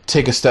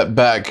take a step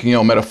back,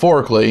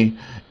 metaphorically,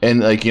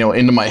 and like,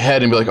 into my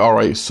head and be like, all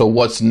right, so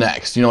what's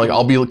next?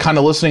 I'll be kind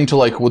of listening to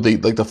like with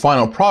the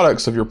final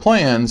products of your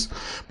plans,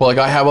 but like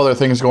I have other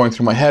things going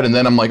through my head, and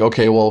then I'm like,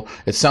 okay, well,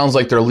 it sounds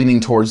like they're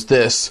leaning towards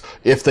this.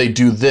 If they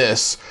do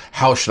this,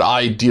 how should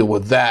I deal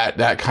with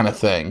that kind of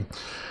thing?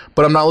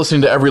 But I'm not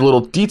listening to every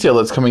little detail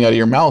that's coming out of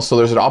your mouth. So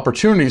there's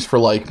opportunities for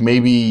like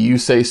maybe you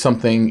say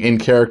something in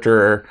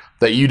character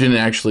that your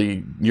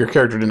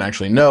character didn't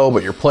actually know,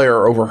 but your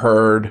player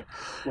overheard.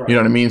 Right. You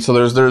know what I mean? So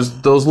there's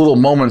those little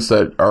moments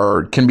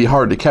that can be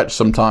hard to catch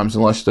sometimes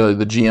unless the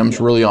GM's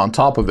really on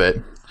top of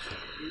it.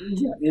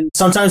 Yeah.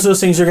 Sometimes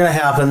those things are going to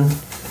happen.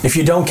 If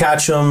you don't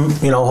catch them,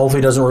 hopefully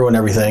it doesn't ruin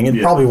everything.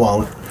 It probably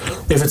won't.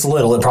 If it's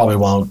little, it probably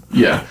won't.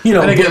 Yeah.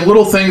 And again,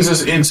 little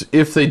things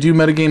if they do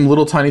metagame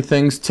little tiny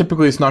things,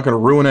 typically it's not going to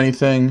ruin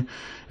anything.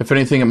 If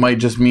anything, it might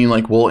just mean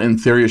like, well, in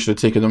theory, it should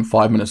have taken them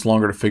 5 minutes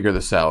longer to figure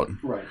this out.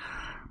 Right.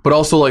 But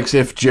also, like,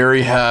 if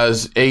Jerry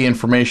has A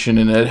information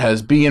and Ed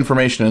has B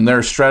information and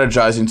they're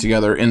strategizing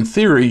together, in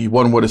theory,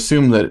 one would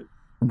assume that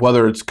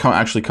whether it's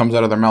actually comes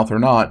out of their mouth or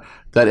not,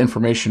 that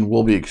information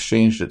will be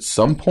exchanged at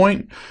some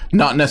point.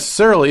 Not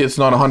necessarily, it's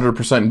not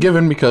 100%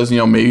 given because,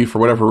 maybe for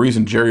whatever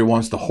reason, Jerry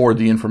wants to hoard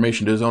the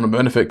information to his own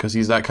benefit because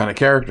he's that kind of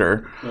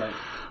character. Right.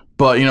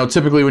 But,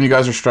 typically when you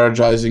guys are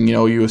strategizing,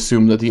 you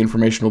assume that the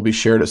information will be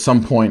shared at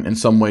some point in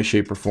some way,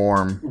 shape, or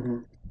form. Mm-hmm.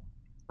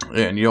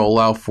 And you'll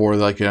allow for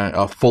like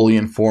a fully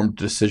informed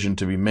decision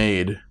to be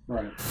made.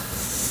 Right.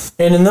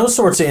 And in those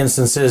sorts of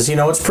instances,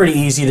 it's pretty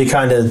easy to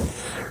kind of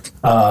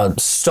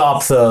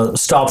stop the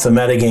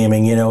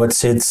metagaming.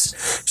 It's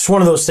just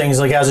one of those things.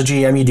 Like as a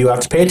GM, you do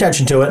have to pay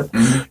attention to it.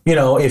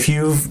 Mm-hmm. If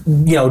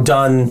you've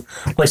done,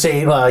 like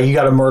say you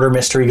got a murder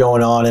mystery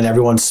going on and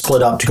everyone's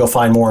split up to go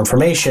find more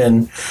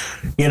information,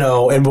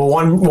 and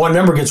one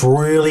member gets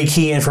really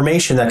key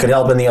information that could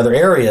help in the other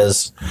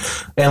areas,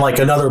 and like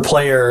another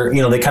player,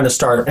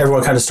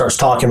 everyone kind of starts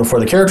talking before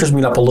the characters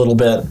meet up a little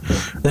bit.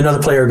 Then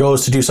another player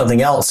goes to do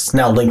something else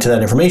now linked to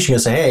that information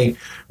and say, hey,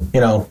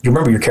 you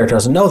remember your character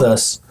doesn't know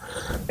this.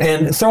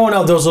 And throwing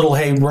out those little,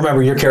 hey,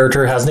 remember your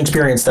character hasn't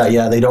experienced that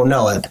yet, they don't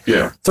know it.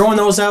 Yeah. Throwing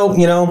those out,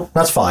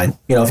 that's fine.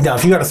 If you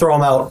got to throw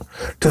them out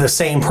to the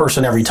same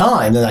person every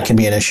time, then that can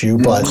be an issue.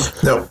 But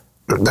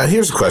now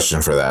here's a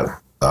question for that,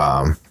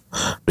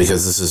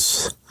 because this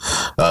is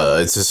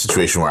it's a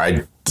situation where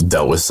I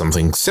dealt with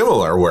something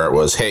similar where it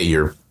was, hey,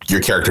 your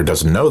character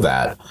doesn't know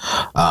that,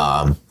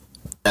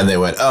 and they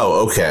went,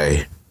 oh,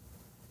 okay.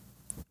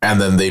 And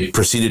then they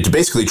proceeded to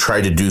basically try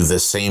to do the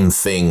same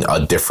thing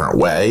a different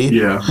way.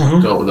 Yeah,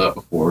 dealt with that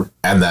before.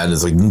 And then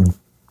it's like,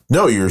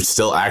 no, you're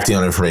still acting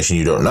on information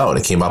you don't know. And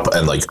it came up,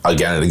 and like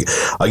again,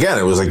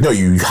 it was like, no,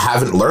 you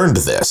haven't learned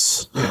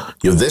this.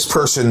 This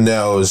person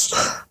knows.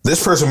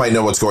 This person might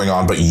know what's going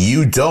on, but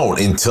you don't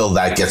until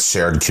that gets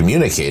shared and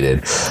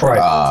communicated. Right.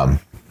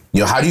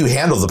 How do you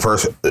handle the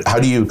person? How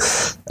do you?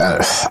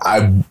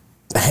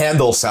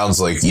 Handle sounds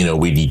like,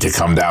 we need to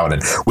come down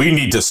and we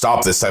need to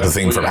stop this type of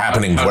thing from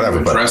happening,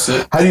 whatever. But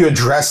how do you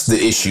address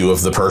the issue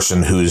of the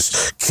person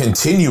who's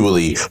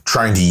continually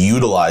trying to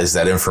utilize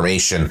that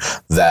information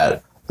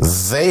that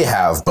they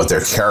have, but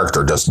their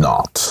character does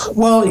not?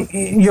 Well,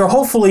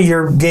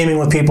 you're gaming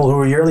with people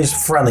who you're at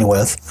least friendly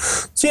with.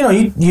 So,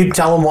 you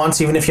tell them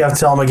once, even if you have to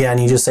tell them again,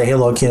 you just say, hey,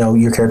 look,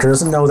 your character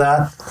doesn't know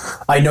that.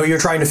 I know you're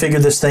trying to figure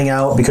this thing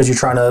out because you're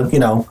trying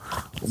to,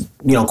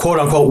 quote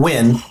unquote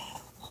win.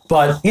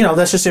 But,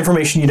 that's just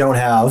information you don't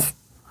have.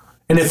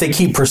 And if they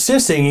keep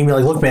persisting, you can be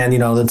like, look, man,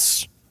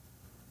 that's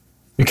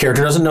your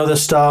character doesn't know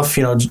this stuff.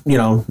 You're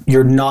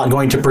not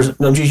going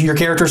to your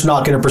character's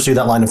not going to pursue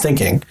that line of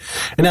thinking.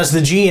 And as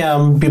the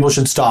GM, people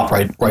should stop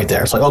right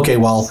there. It's like, okay,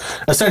 well,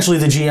 essentially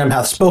the GM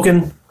hath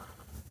spoken.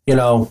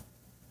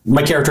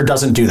 My character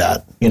doesn't do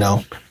that.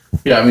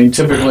 Yeah, I mean,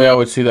 typically I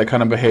would see that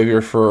kind of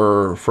behavior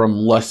from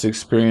less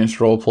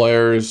experienced role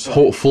players.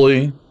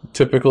 Hopefully,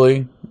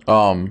 typically.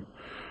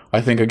 I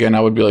think, again,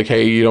 I would be like,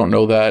 hey, you don't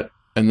know that.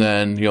 And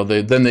then, they do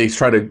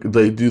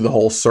the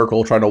whole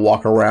circle, try to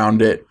walk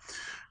around it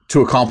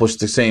to accomplish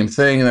the same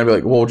thing. And they'd be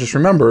like, well, just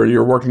remember,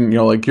 you're working,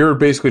 you're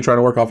basically trying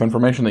to work off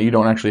information that you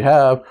don't actually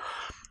have.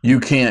 You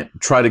can't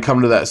try to come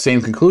to that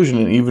same conclusion.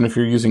 And even if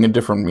you're using a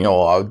different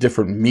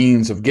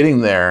means of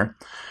getting there.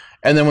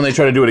 And then when they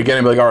try to do it again,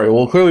 I'd be like, all right,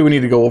 well, clearly we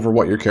need to go over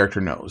what your character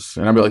knows.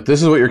 And I'd be like,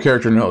 this is what your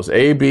character knows.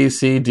 A, B,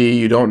 C, D,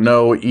 you don't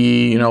know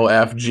E,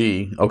 F,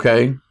 G,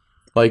 okay?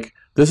 Like,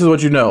 this is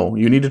what you know.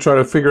 You need to try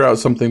to figure out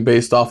something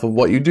based off of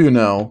what you do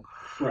know.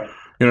 Right.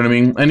 You know what I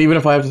mean? And even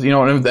if I have to,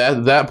 and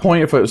at that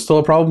point, if it was still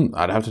a problem,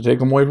 I'd have to take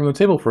them away from the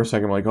table for a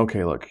second. I'm like,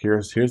 okay, look,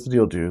 here's the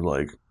deal, dude.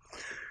 Like,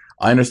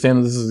 I understand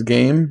that this is a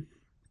game,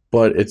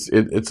 but it's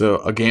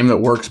a game that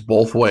works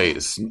both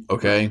ways,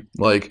 okay?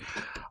 Like,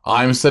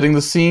 I'm setting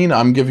the scene.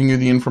 I'm giving you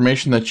the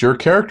information that your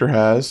character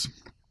has.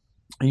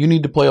 You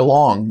need to play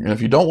along. And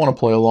if you don't want to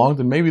play along,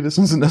 then maybe this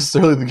isn't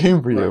necessarily the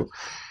game for you.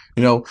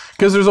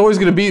 Because there's always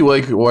going to be,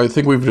 I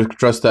think we've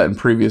addressed that in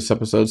previous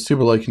episodes too,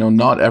 but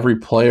not every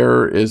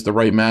player is the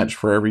right match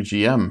for every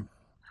GM.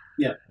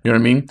 Yeah. You know what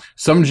I mean?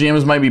 Some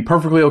GMs might be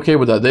perfectly okay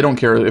with that. They don't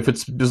care if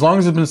as long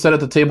as it's been said at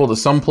the table to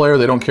some player,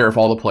 they don't care if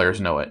all the players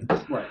know it.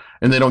 Right.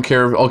 And they don't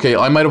care, okay,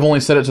 I might have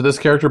only said it to this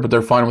character, but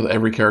they're fine with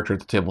every character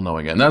at the table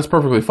knowing it. And that's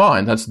perfectly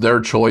fine. That's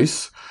their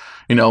choice.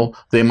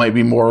 They might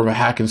be more of a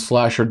hack and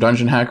slash or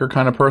dungeon hacker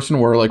kind of person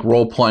where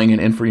role playing and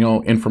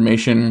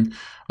information,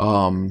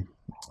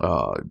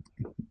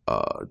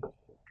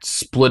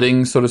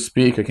 splitting, so to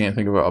speak. I can't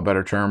think of a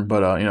better term,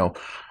 but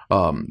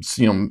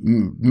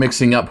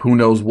mixing up who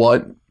knows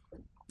what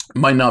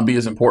might not be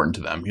as important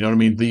to them. You know what I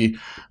mean?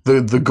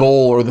 The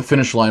goal or the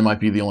finish line might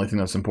be the only thing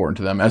that's important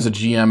to them as a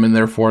GM and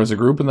therefore as a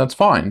group, and that's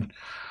fine.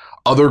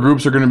 Other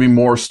groups are going to be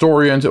more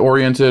story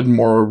oriented,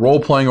 more role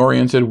playing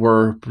oriented,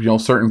 where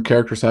certain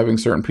characters having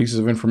certain pieces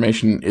of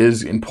information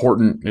is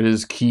important. It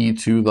is key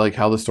to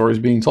how the story is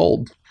being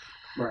told.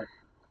 Right.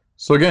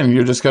 So again,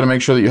 you just got to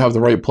make sure that you have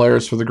the right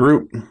players for the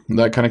group.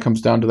 That kind of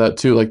comes down to that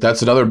too.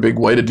 That's another big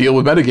way to deal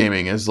with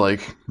metagaming is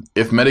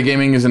if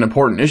metagaming is an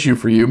important issue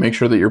for you, make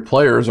sure that your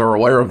players are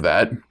aware of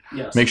that.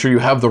 Yes. Make sure you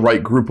have the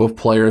right group of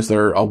players that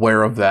are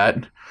aware of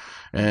that,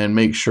 and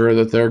make sure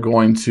that they're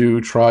going to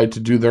try to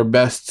do their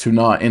best to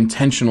not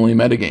intentionally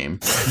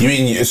metagame. You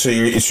mean so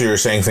you're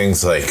saying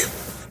things like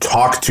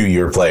talk to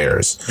your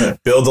players,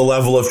 build a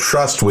level of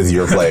trust with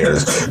your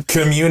players,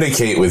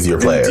 communicate with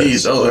your players.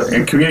 Indeed. Oh,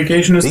 and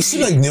communication is... These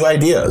seem like new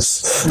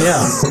ideas.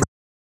 Yeah.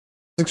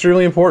 It's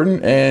extremely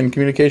important, and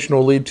communication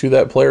will lead to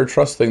that player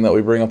trust thing that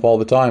we bring up all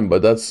the time,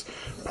 but that's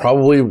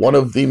probably one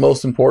of the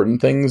most important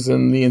things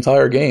in the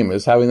entire game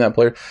is having that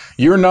player.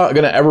 You're not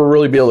going to ever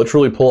really be able to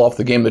truly pull off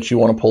the game that you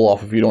want to pull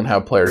off if you don't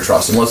have player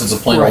trust, unless it's a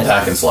plain old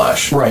hack and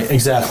slash. Right,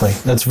 exactly.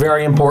 That's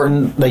very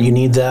important that you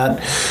need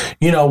that.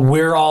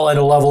 We're all at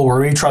a level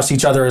where we trust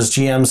each other as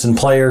GMs and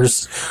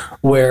players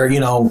where,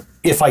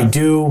 if I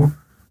do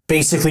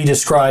basically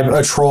describe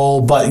a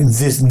troll, but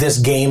this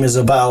game is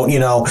about,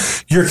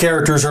 your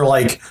characters are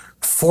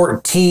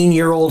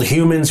 14-year-old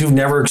humans who've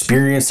never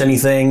experienced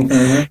anything.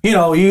 Mm-hmm.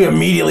 You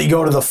immediately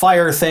go to the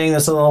fire thing.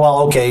 That's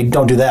okay,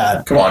 don't do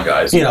that. Come on,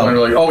 guys. And they're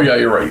like, oh yeah,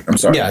 you're right. I'm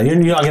sorry. Yeah, you're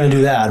not going to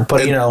do that.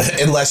 But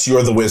unless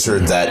you're the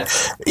wizard that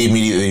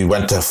immediately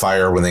went to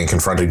fire when they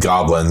confronted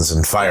goblins,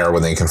 and fire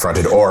when they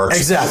confronted orcs.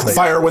 Exactly.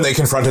 Fire when they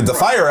confronted the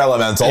fire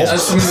elementals. Yeah,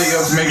 that's something that you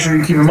have to make sure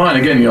you keep in mind.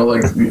 Again,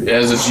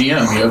 as a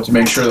GM, you have to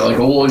make sure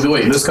that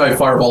wait, this guy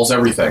fireballs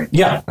everything.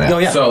 Yeah. Yeah. No,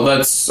 yeah. So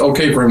that's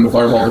okay for him to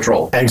fireball the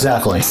troll.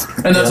 Exactly.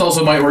 And that's also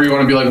also might where you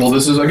want to be like, well,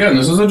 this is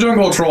a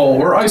jungle troll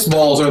where ice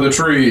balls are the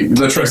trick.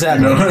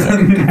 Exactly. You know?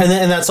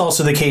 and that's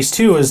also the case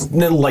too, is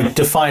like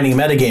defining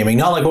metagaming,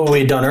 not like what we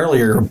had done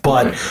earlier,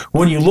 but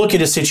when you look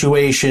at a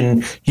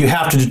situation, you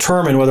have to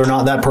determine whether or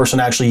not that person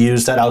actually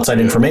used that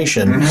outside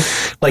information.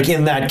 Like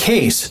in that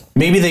case,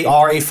 maybe they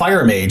are a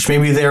fire mage,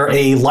 maybe they're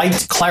a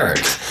light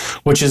cleric,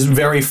 which is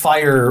very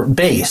fire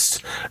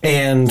based,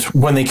 and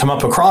when they come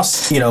up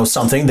across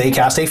something, they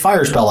cast a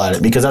fire spell at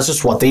it because that's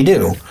just what they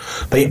do.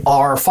 They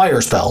are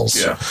fire spells.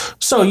 Yeah.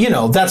 So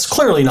that's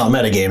clearly not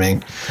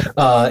metagaming,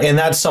 and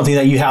that's something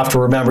that you have to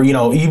remember.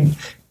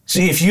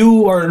 If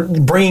you are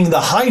bringing the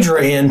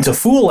Hydra in to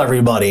fool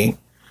everybody,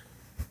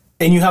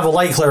 and you have a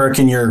light cleric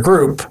in your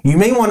group, you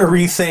may want to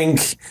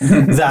rethink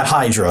that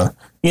Hydra.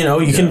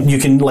 You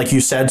can, like you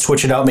said,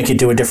 switch it out, make it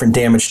do a different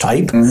damage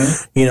type.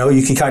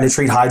 You can kind of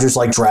treat Hydras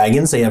like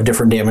dragons. They have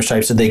different damage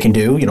types that they can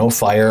do.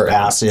 Fire,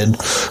 acid,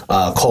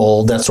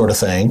 cold, that sort of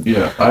thing.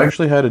 Yeah. I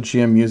actually had a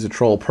GM use a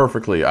troll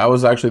perfectly. I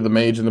was actually the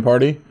mage in the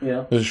party.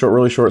 Yeah. It's a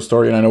really short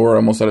story, and I know we're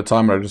almost out of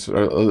time, but this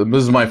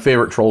is my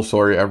favorite troll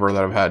story ever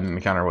that I've had an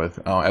encounter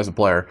with as a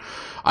player.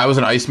 I was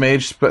an ice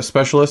mage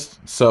specialist,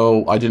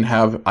 so I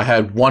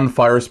had one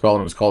fire spell,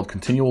 and it was called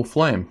Continual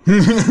Flame.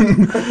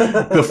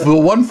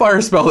 the one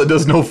fire spell that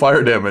does no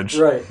fire damage.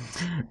 Right.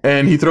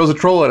 And he throws a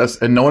troll at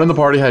us, and no one in the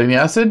party had any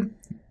acid.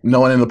 No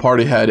one in the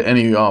party had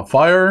any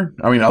fire.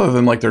 I mean, other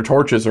than like their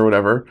torches or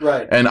whatever.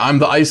 Right. And I'm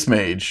the ice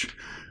mage.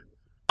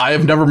 I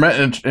have never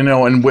met,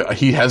 and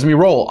he has me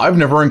roll. I've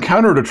never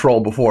encountered a troll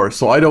before,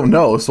 so I don't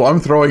know. So I'm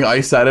throwing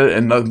ice at it,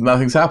 and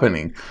nothing's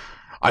happening.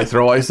 I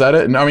throw ice at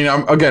it, and I mean,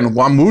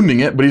 I'm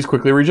wounding it, but he's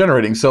quickly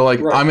regenerating. So, like,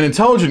 right. I'm an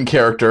intelligent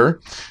character,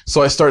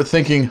 so I start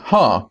thinking,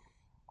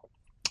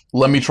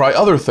 let me try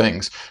other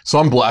things. So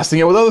I'm blasting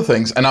it with other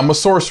things, and I'm a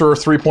sorcerer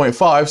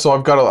 3.5, so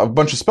I've got a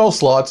bunch of spell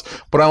slots,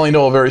 but I only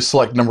know a very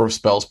select number of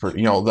spells per,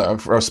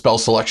 spell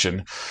selection.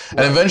 Right.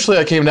 And eventually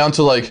I came down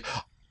to, like,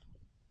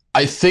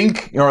 I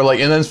think,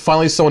 and then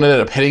finally someone ended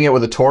up hitting it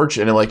with a torch,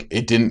 and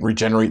it didn't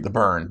regenerate the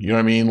burn. You know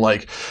what I mean? I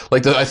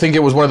think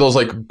it was one of those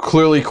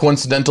clearly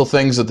coincidental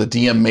things that the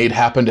DM made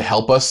happen to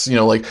help us.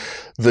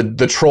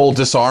 The troll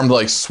disarmed,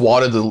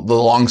 swatted the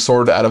long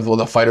sword out of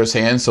the fighter's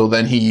hand, so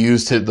then he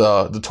used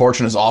the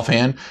torch in his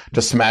offhand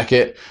to smack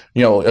it,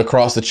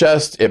 across the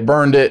chest. It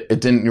burned it.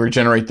 It didn't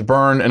regenerate the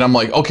burn, and I'm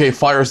like, okay,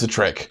 fire's the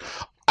trick.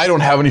 I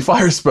don't have any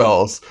fire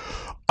spells.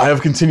 I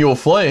have Continual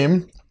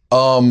Flame.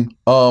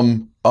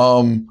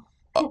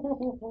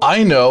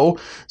 I know,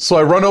 so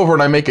I run over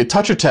and I make a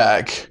touch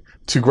attack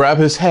to grab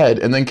his head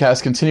and then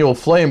cast Continual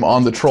Flame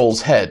on the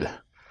troll's head.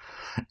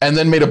 And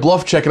then made a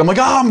bluff check, and I'm like,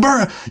 I'm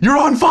burned! You're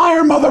on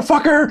fire,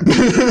 motherfucker!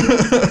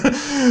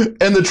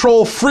 And the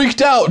troll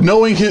freaked out,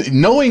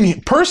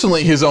 knowing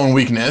personally his own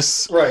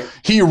weakness. Right.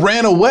 He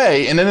ran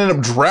away and ended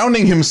up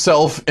drowning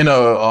himself in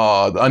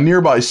a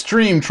nearby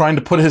stream trying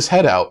to put his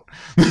head out.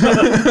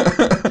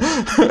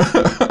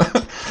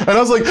 And I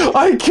was like,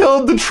 I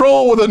killed the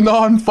troll with a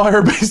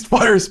non-fire-based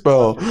fire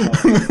spell.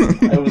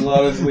 I was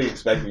honestly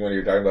expecting when you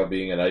were talking about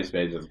being an ice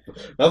mage,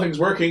 nothing's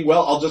working.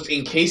 Well, I'll just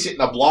encase it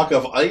in a block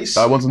of ice.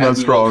 I wasn't that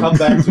strong. We'll come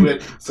back to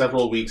it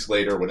several weeks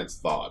later when it's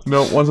thawed.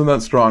 No, it wasn't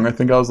that strong. I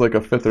think I was like a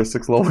 5th or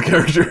 6th level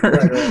character.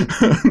 Right.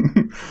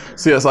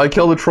 So yes, I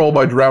killed a troll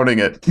by drowning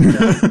it.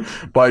 Yeah.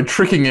 By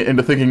tricking it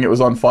into thinking it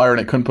was on fire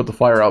and it couldn't put the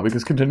fire out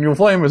because Continual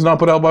Flame is not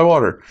put out by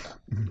water.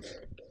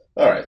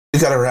 All right. We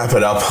got to wrap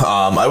it up.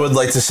 I would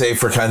like to say,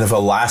 for kind of a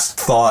last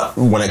thought,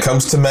 when it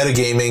comes to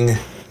metagaming,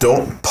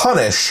 don't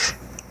punish,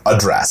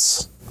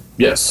 address.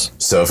 Yes.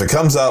 So if it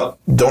comes up,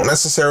 don't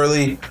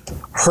necessarily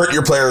hurt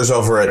your players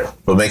over it,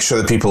 but make sure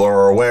that people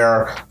are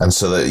aware, and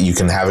so that you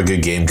can have a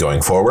good game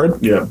going forward.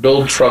 Yeah,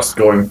 build trust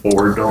going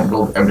forward. Don't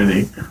build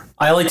enmity.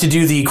 I like to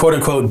do the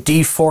quote-unquote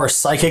D4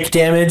 psychic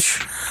damage,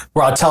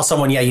 where I'll tell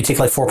someone, you take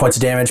 4 points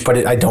of damage,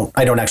 but I don't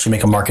actually make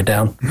them mark it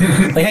down.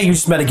 Hey, you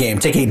just metagame,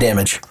 take 8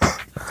 damage.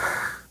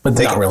 But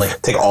not really.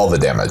 Take all the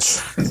damage.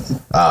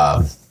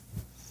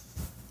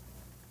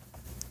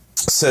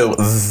 So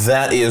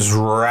that is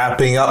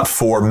wrapping up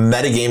for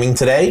metagaming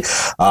today.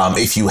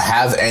 If you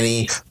have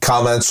any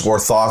comments or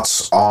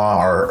thoughts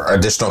or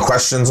additional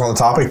questions on the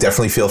topic,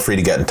 definitely feel free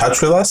to get in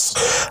touch with us.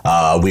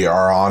 We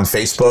are on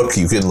Facebook.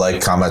 You can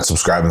comment,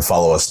 subscribe, and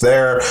follow us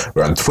there.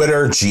 We're on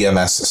Twitter,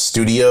 GMS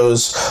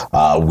Studios.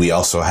 We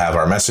also have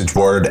our message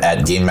board at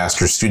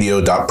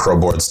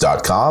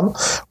gamemasterstudio.proboards.com.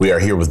 We are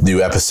here with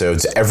new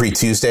episodes every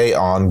Tuesday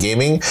on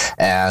gaming,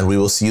 and we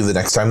will see you the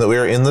next time that we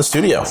are in the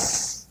studio.